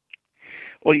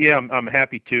 Well, yeah, I'm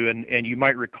happy to, and you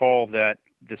might recall that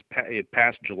this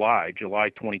past July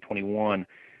 2021,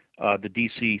 the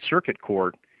D.C. Circuit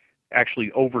Court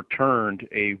actually overturned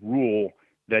a rule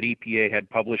that EPA had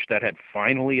published that had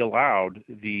finally allowed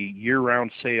the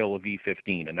year-round sale of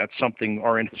E15. And that's something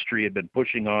our industry had been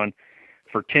pushing on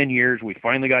for 10 years. We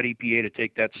finally got EPA to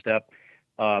take that step.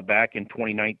 back in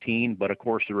 2019, but of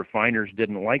course the refiners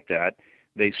didn't like that.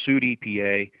 They sued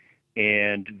EPA,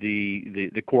 and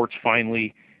the courts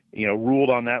finally, ruled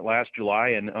on that last July,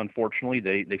 and unfortunately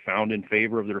they found in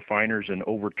favor of the refiners and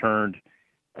overturned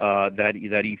that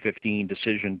E15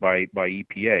 decision by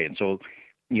EPA. And so,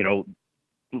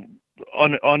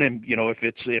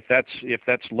 if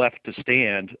that's left to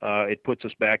stand, it puts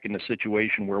us back in a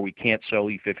situation where we can't sell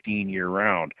E15 year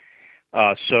round.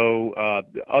 So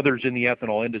others in the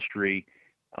ethanol industry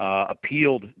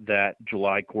appealed that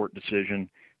July court decision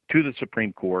to the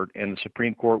Supreme Court, and the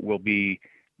Supreme Court will be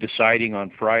deciding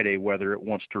on Friday whether it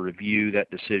wants to review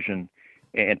that decision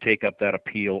and take up that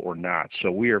appeal or not.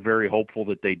 So we are very hopeful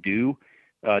that they do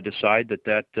decide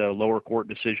that lower court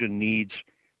decision needs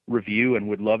review, and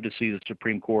would love to see the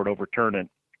Supreme Court overturn it.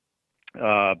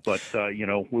 But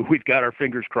we've got our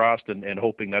fingers crossed and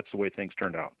hoping that's the way things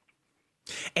turned out.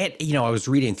 And, I was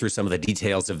reading through some of the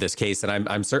details of this case, and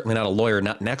I'm certainly not a lawyer,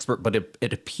 not an expert, but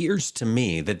it appears to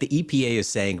me that the EPA is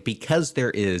saying because there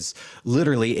is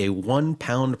literally a 1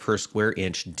 pound per square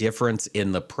inch difference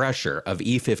in the pressure of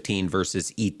E15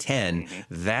 versus E10,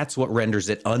 that's what renders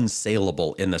it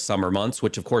unsaleable in the summer months,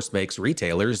 which of course makes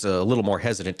retailers a little more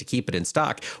hesitant to keep it in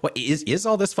stock. Well, is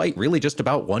all this fight really just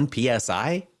about 1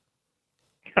 PSI?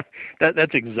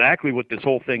 That's exactly what this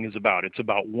whole thing is about. It's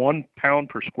about 1 pound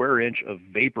per square inch of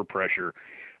vapor pressure.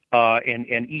 And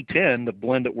E10, the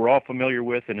blend that we're all familiar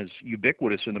with and is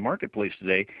ubiquitous in the marketplace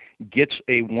today, gets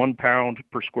a 1 pound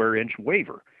per square inch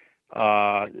waiver.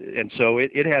 And so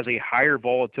it has a higher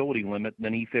volatility limit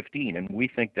than E15, and we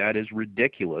think that is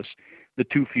ridiculous. The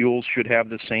two fuels should have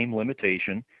the same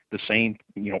limitation, the same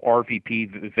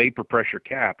RVP vapor pressure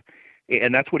cap,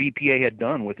 and that's what EPA had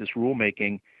done with this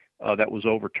rulemaking that was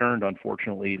overturned,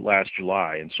 unfortunately, last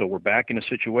July. And so we're back in a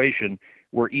situation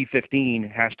where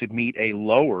E15 has to meet a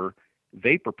lower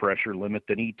vapor pressure limit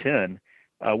than E10,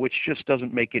 which just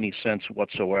doesn't make any sense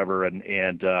whatsoever. And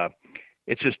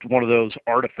it's just one of those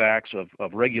artifacts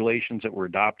of regulations that were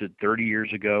adopted 30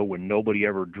 years ago when nobody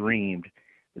ever dreamed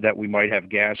that we might have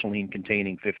gasoline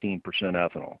containing 15%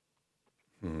 ethanol.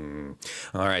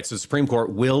 All right, so the Supreme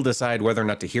Court will decide whether or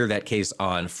not to hear that case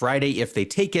on Friday. If they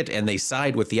take it and they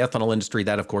side with the ethanol industry,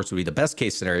 that, of course, would be the best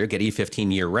case scenario, get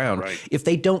E15 year round. Right. If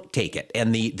they don't take it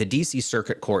and the D.C.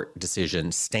 Circuit Court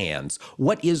decision stands,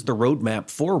 what is the roadmap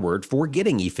forward for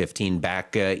getting E15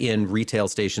 back in retail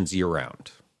stations year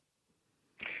round?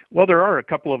 Well, there are a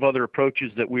couple of other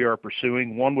approaches that we are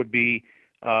pursuing. One would be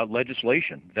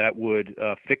legislation that would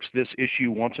fix this issue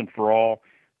once and for all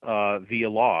via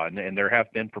law, and there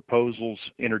have been proposals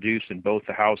introduced in both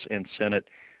the House and Senate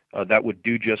that would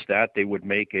do just that. They would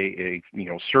make a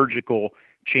surgical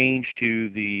change to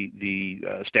the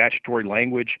statutory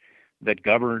language that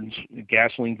governs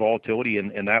gasoline volatility,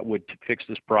 and that would fix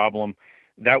this problem.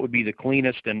 That would be the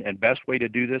cleanest and best way to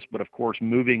do this, but of course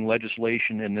moving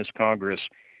legislation in this Congress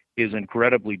is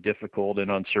incredibly difficult and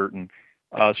uncertain.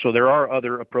 So there are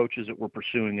other approaches that we're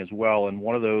pursuing as well, and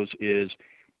one of those is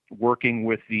working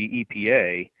with the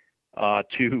EPA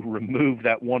to remove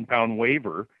that 1 pound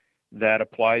waiver that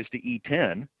applies to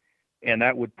E10, and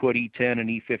that would put E10 and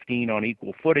E15 on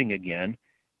equal footing again,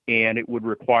 and it would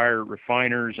require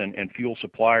refiners and fuel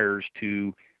suppliers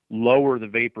to lower the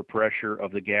vapor pressure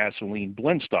of the gasoline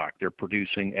blend stock they're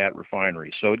producing at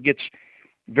refineries. So it gets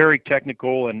very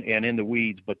technical and in the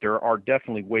weeds, but there are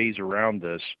definitely ways around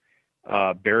this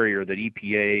barrier that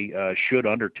EPA should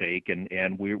undertake,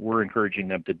 and we're encouraging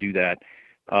them to do that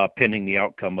pending the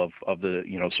outcome of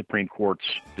the Supreme Court's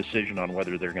decision on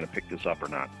whether they're going to pick this up or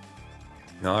not.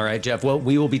 All right, Geoff. Well,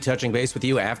 we will be touching base with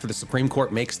you after the Supreme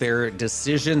Court makes their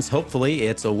decisions. Hopefully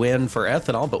it's a win for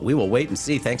ethanol, but we will wait and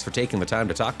see. Thanks for taking the time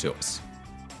to talk to us.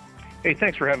 Hey,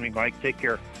 thanks for having me, Mike. Take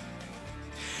care.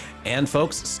 And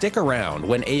folks, stick around.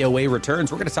 When AOA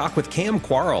returns, we're going to talk with Cam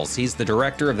Quarles. He's the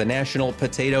director of the National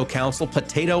Potato Council.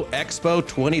 Potato Expo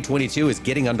 2022 is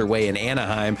getting underway in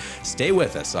Anaheim. Stay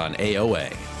with us on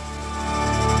AOA.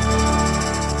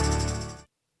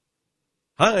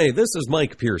 Hi, this is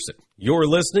Mike Pearson. You're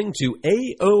listening to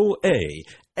AOA,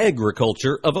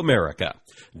 Agriculture of America.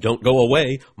 Don't go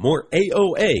away. More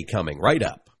AOA coming right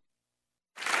up.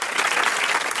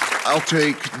 I'll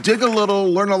take dig a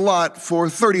little, learn a lot for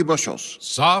 30 bushels.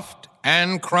 Soft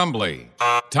and crumbly.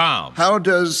 Tom. How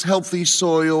does healthy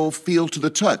soil feel to the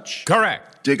touch?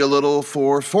 Correct. Dig a little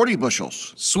for 40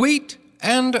 bushels. Sweet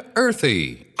and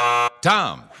earthy.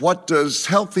 Tom. What does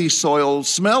healthy soil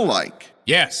smell like?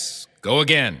 Yes. Go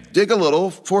again. Dig a little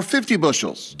for 50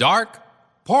 bushels. Dark,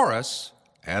 porous,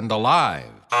 and alive.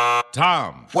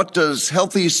 Tom. What does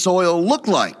healthy soil look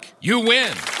like? You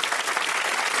win.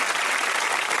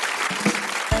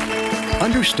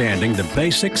 Understanding the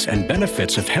basics and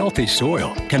benefits of healthy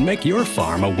soil can make your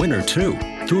farm a winner too,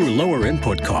 through lower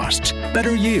input costs,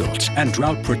 better yields, and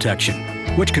drought protection,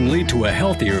 which can lead to a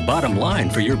healthier bottom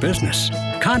line for your business.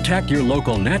 Contact your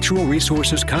local Natural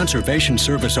Resources Conservation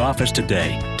Service office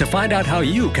today to find out how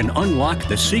you can unlock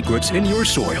the secrets in your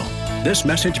soil. This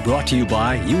message brought to you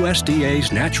by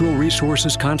USDA's Natural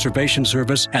Resources Conservation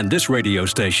Service and this radio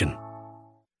station.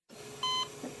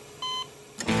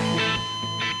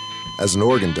 As an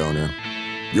organ donor,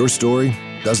 your story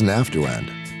doesn't have to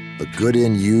end. The good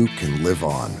in you can live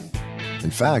on.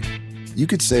 In fact, you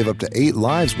could save up to 8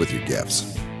 lives with your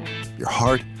gifts. Your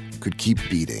heart could keep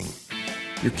beating.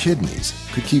 Your kidneys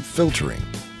could keep filtering.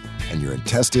 And your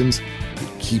intestines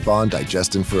could keep on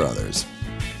digesting for others.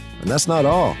 And that's not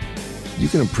all. You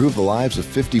can improve the lives of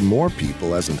 50 more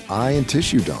people as an eye and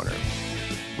tissue donor,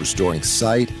 restoring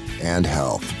sight and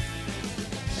health.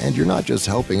 And you're not just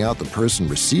helping out the person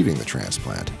receiving the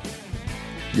transplant.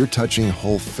 You're touching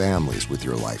whole families with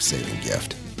your life-saving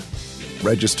gift.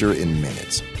 Register in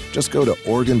minutes. Just go to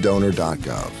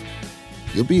organdonor.gov.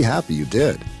 You'll be happy you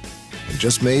did. And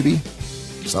just maybe,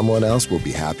 someone else will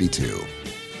be happy too.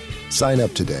 Sign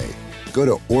up today. Go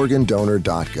to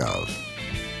organdonor.gov.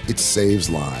 It saves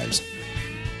lives.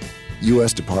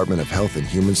 U.S. Department of Health and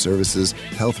Human Services,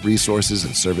 Health Resources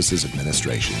and Services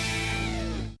Administration.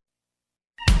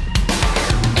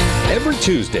 Every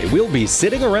Tuesday, we'll be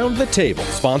sitting around the table,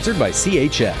 sponsored by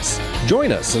CHS.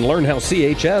 Join us and learn how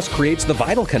CHS creates the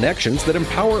vital connections that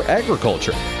empower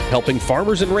agriculture, helping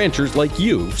farmers and ranchers like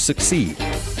you succeed.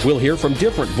 We'll hear from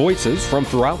different voices from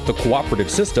throughout the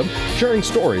cooperative system, sharing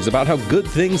stories about how good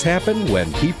things happen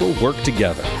when people work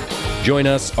together. Join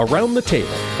us around the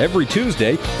table every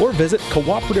Tuesday or visit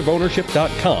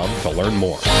cooperativeownership.com to learn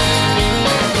more.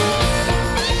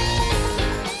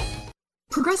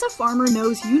 Progressive Farmer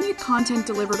knows you need content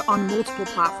delivered on multiple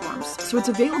platforms, so it's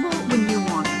available when you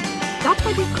want it. That's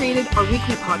why we've created our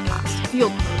weekly podcast,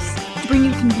 Field Posts, to bring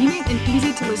you convenient and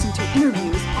easy to listen to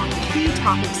interviews on key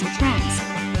topics and trends.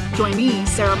 Join me,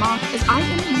 Sarah Mock, as I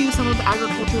interview some of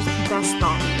agriculture's best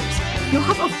thought leaders. You'll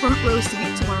have a front row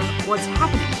seat to learn what's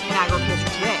happening in agriculture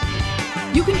today.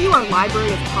 You can view our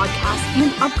library of podcasts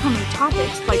and upcoming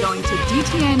topics by going to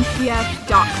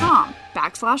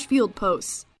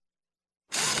dtnpf.com/fieldposts.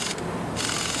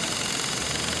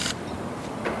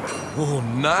 Oh,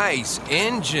 nice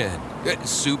engine.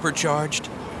 Supercharged?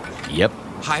 Yep.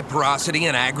 High porosity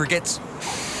and aggregates?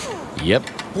 Yep.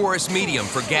 Porous medium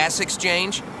for gas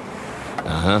exchange?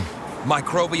 Uh-huh.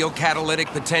 Microbial catalytic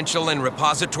potential and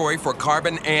repository for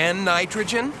carbon and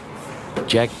nitrogen?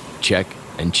 Check, check,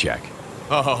 and check.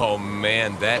 Oh,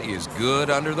 man, that is good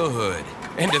under the hood.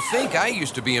 And to think I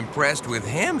used to be impressed with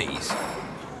Hemis.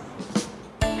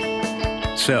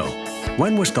 So,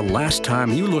 when was the last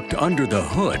time you looked under the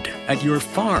hood at your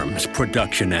farm's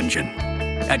production engine?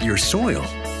 At your soil?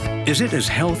 Is it as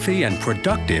healthy and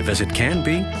productive as it can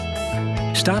be?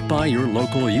 Stop by your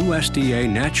local USDA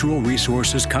Natural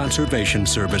Resources Conservation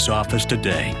Service office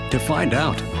today to find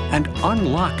out and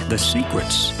unlock the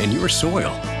secrets in your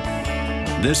soil.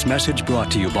 This message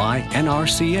brought to you by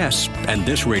NRCS and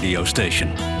this radio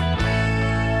station.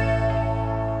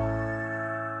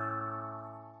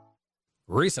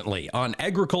 Recently on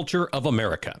Agriculture of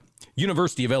America,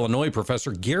 University of Illinois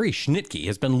professor Gary Schnitke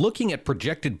has been looking at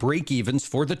projected break-evens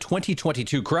for the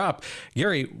 2022 crop.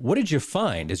 Gary, what did you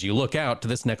find as you look out to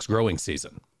this next growing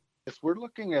season? If we're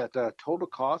looking at total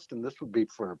cost, and this would be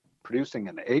for producing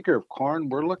an acre of corn,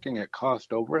 we're looking at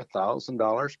cost over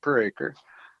 $1,000 per acre.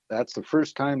 That's the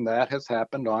first time that has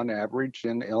happened on average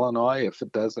in Illinois, if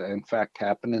it does in fact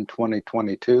happen in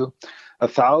 2022.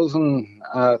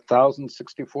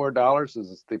 $1,064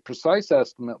 is the precise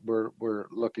estimate we're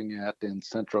looking at in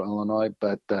central Illinois,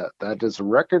 but that is a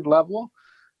record level,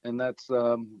 and that's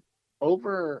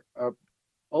over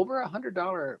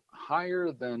 $100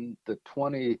 higher than the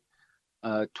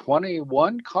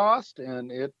 2021 cost,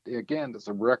 and it again is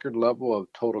a record level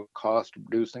of total cost of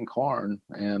producing corn,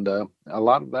 and a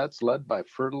lot of that's led by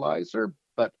fertilizer,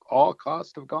 but all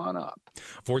costs have gone up.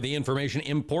 For the information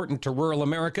important to rural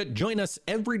America, join us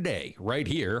every day right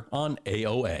here on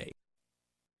AOA.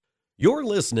 You're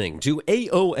listening to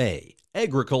AOA,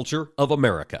 Agriculture of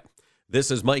America. This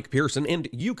is Mike Pearson, and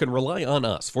you can rely on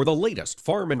us for the latest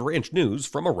farm and ranch news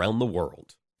from around the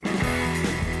world.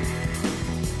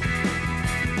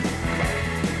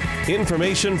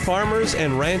 Information farmers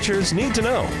and ranchers need to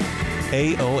know.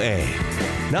 AOA.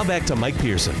 Now back to Mike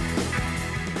Pearson.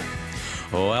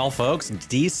 Well, folks,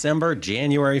 December,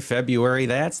 January, February,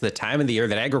 that's the time of the year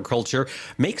that agriculture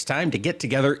makes time to get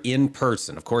together in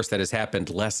person. Of course, that has happened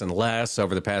less and less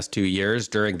over the past 2 years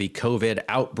during the COVID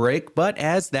outbreak. But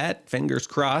as that, fingers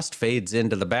crossed, fades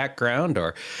into the background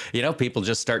or, people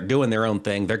just start doing their own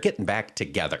thing, they're getting back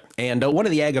together. And one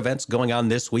of the ag events going on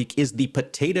this week is the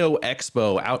Potato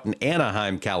Expo out in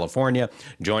Anaheim, California.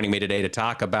 Joining me today to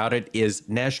talk about it is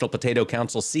National Potato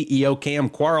Council CEO Cam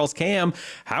Quarles. Cam,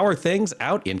 how are things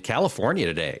out in California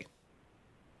today?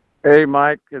 Hey,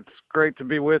 Mike. It's great to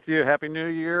be with you. Happy New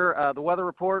Year. The weather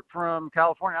report from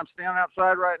California, I'm standing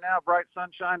outside right now, bright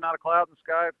sunshine, not a cloud in the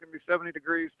sky. It's going to be 70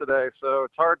 degrees today, so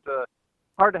it's hard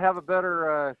to have a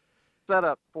better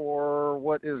setup for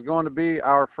what is going to be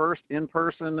our first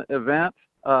in-person event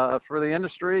for the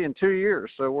industry in 2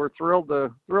 years. So we're thrilled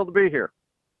to be here.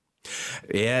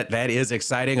 Yeah, that is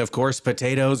exciting. Of course,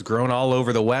 potatoes grown all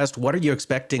over the West. What are you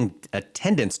expecting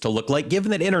attendance to look like, given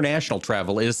that international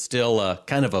travel is still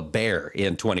kind of a bear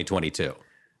in 2022?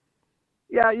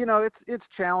 Yeah, it's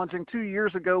challenging. 2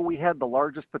 years ago, we had the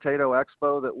largest potato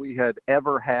expo that we had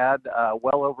ever had,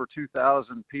 well over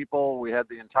 2,000 people. We had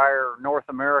the entire North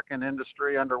American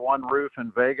industry under one roof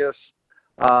in Vegas.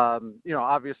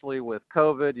 Obviously with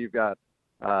COVID, you've got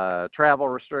travel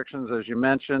restrictions, as you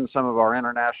mentioned. Some of our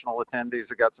international attendees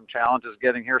have got some challenges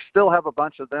getting here. Still have a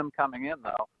bunch of them coming in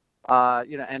though.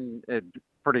 And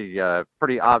pretty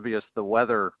obvious the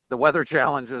weather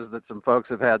challenges that some folks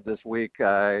have had this week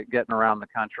getting around the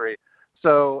country.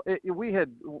 So we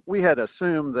had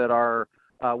assumed that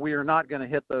we are not going to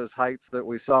hit those heights that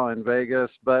we saw in Vegas,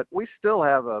 but we still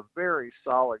have a very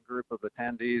solid group of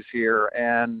attendees here,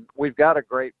 and we've got a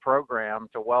great program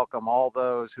to welcome all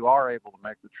those who are able to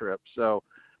make the trip. So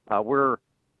we're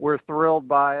thrilled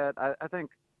by it. I think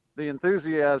the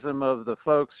enthusiasm of the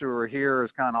folks who are here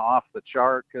is kind of off the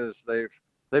chart because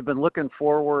they've been looking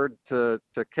forward to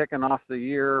kicking off the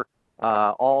year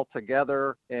all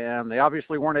together, and they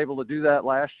obviously weren't able to do that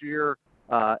last year,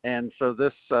 and so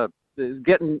this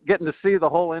getting to see the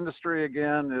whole industry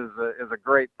again is a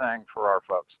great thing for our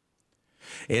folks.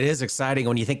 It is exciting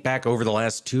when you think back over the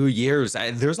last 2 years.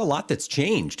 There's a lot that's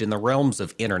changed in the realms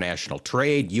of international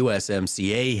trade.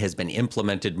 USMCA has been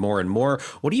implemented more and more.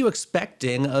 What are you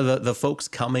expecting the folks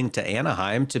coming to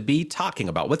Anaheim to be talking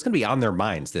about? What's going to be on their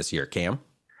minds this year, Cam?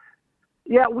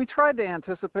 Yeah, we tried to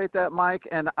anticipate that, Mike,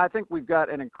 and I think we've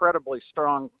got an incredibly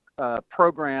strong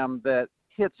program that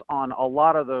hits on a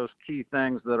lot of those key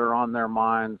things that are on their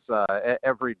minds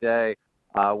every day.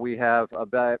 We have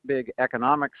a big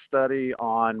economic study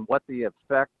on what the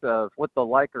effect of what the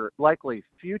likely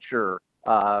future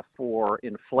for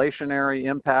inflationary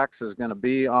impacts is going to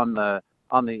be on the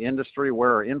industry,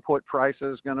 where our input price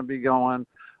is going to be going.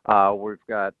 We've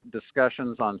got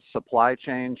discussions on supply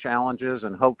chain challenges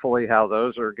and hopefully how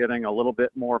those are getting a little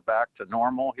bit more back to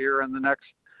normal here in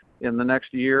the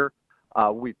next year.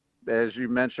 As you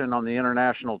mentioned, on the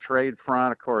international trade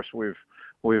front, of course, we've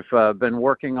been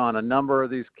working on a number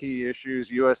of these key issues.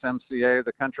 USMCA,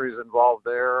 the countries involved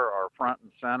there are front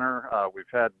and center. We've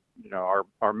had,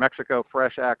 our Mexico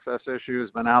fresh access issue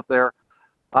has been out there.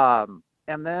 And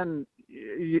then,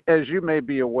 as you may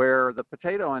be aware, the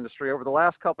potato industry over the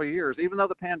last couple of years, even though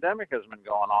the pandemic has been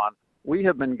going on, we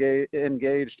have been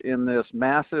engaged in this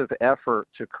massive effort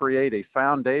to create a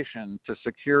foundation to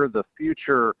secure the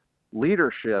future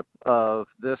leadership of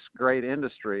this great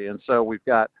industry. And so we've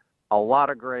got a lot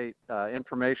of great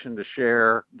information to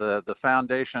share. The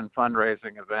foundation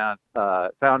fundraising event,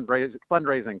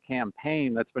 fundraising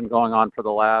campaign that's been going on for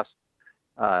the last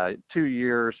 2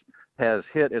 years has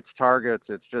hit its targets.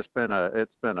 It's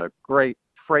been a great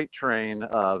freight train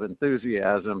of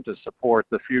enthusiasm to support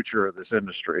the future of this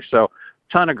industry. So,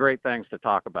 ton of great things to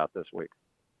talk about this week.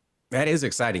 That is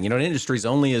exciting. An industry is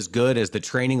only as good as the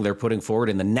training they're putting forward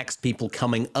and the next people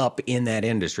coming up in that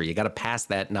industry. You got to pass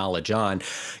that knowledge on.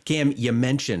 Cam, you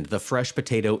mentioned the fresh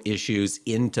potato issues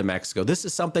into Mexico. This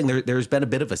is something there's been a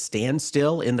bit of a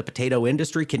standstill in the potato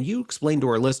industry. Can you explain to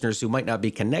our listeners who might not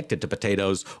be connected to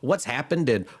potatoes what's happened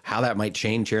and how that might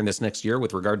change here in this next year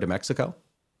with regard to Mexico?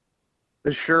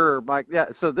 Sure, Mike. Yeah.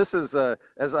 So this is,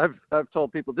 as I've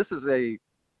told people, this is a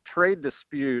trade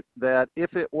dispute that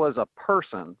if it was a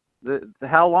person,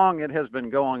 how long it has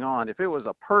been going on. If it was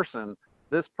a person,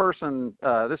 this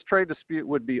trade dispute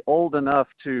would be old enough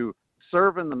to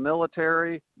serve in the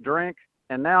military, drink,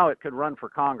 and now it could run for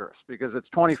Congress because it's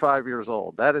 25 years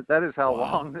old. That is how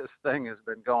long this thing has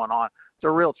been going on. It's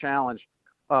a real challenge.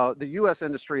 The U.S.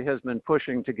 industry has been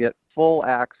pushing to get full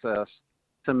access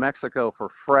to Mexico for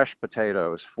fresh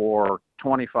potatoes for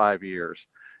 25 years.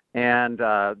 And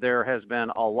there has been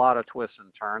a lot of twists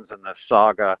and turns in this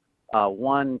saga.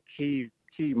 One key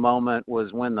moment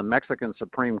was when the Mexican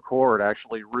Supreme Court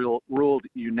actually ruled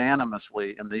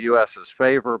unanimously in the U.S.'s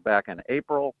favor back in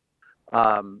April.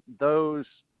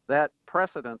 That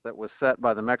precedent that was set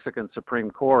by the Mexican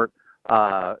Supreme Court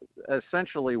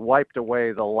essentially wiped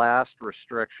away the last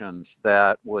restrictions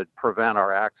that would prevent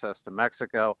our access to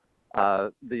Mexico.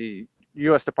 The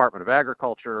U.S. Department of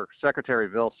Agriculture, Secretary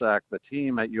Vilsack, the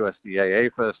team at USDA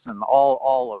APHIS, and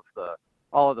all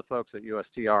of the folks at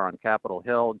USTR on Capitol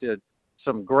Hill did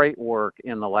some great work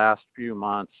in the last few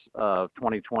months of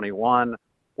 2021,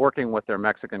 working with their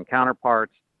Mexican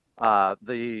counterparts.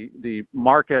 The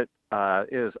market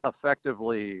is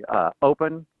effectively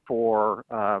open for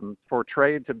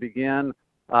trade to begin.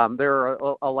 There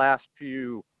are a last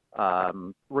few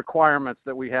requirements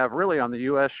that we have really on the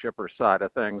U.S. shipper side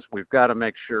of things. We've got to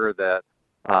make sure that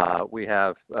we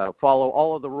have follow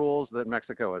all of the rules that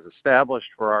Mexico has established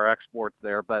for our exports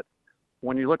there. But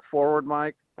when you look forward,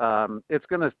 Mike, it's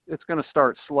gonna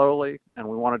start slowly, and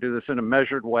we want to do this in a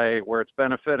measured way where it's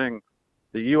benefiting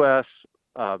the U.S.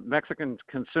 Mexican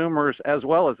consumers as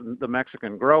well as the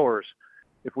Mexican growers.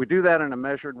 If we do that in a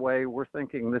measured way, we're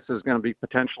thinking this is going to be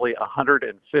potentially a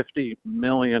 $150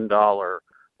 million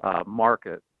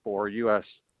market for U.S.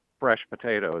 fresh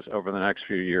potatoes over the next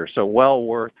few years. So well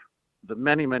worth the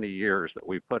many, many years that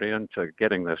we put into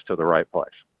getting this to the right place.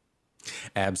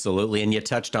 Absolutely. And you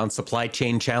touched on supply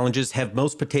chain challenges. Have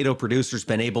most potato producers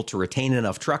been able to retain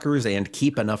enough truckers and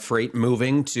keep enough freight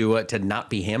moving to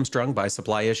not be hamstrung by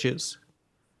supply issues?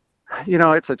 You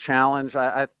know, it's a challenge.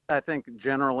 I think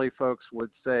generally folks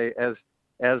would say as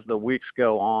the weeks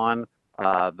go on,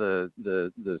 the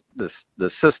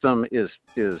system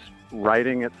is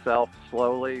righting itself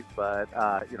slowly, but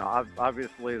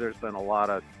obviously there's been a lot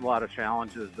of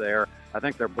challenges there. I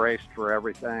think they're braced for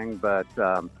everything, but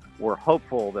we're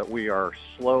hopeful that we are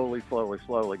slowly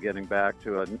getting back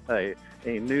to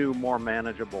a new, more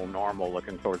manageable normal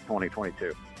looking towards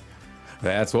 2022.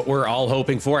 That's what we're all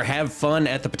hoping for. Have fun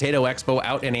at the Potato Expo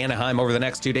out in Anaheim over the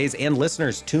next 2 days. And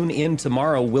listeners, tune in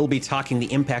tomorrow. We'll be talking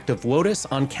the impact of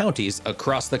WOTUS on counties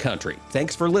across the country.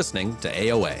 Thanks for listening to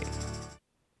AOA.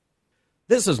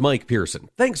 This is Mike Pearson.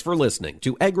 Thanks for listening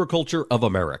to Agriculture of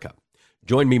America.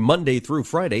 Join me Monday through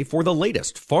Friday for the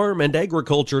latest farm and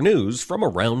agriculture news from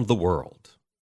around the world.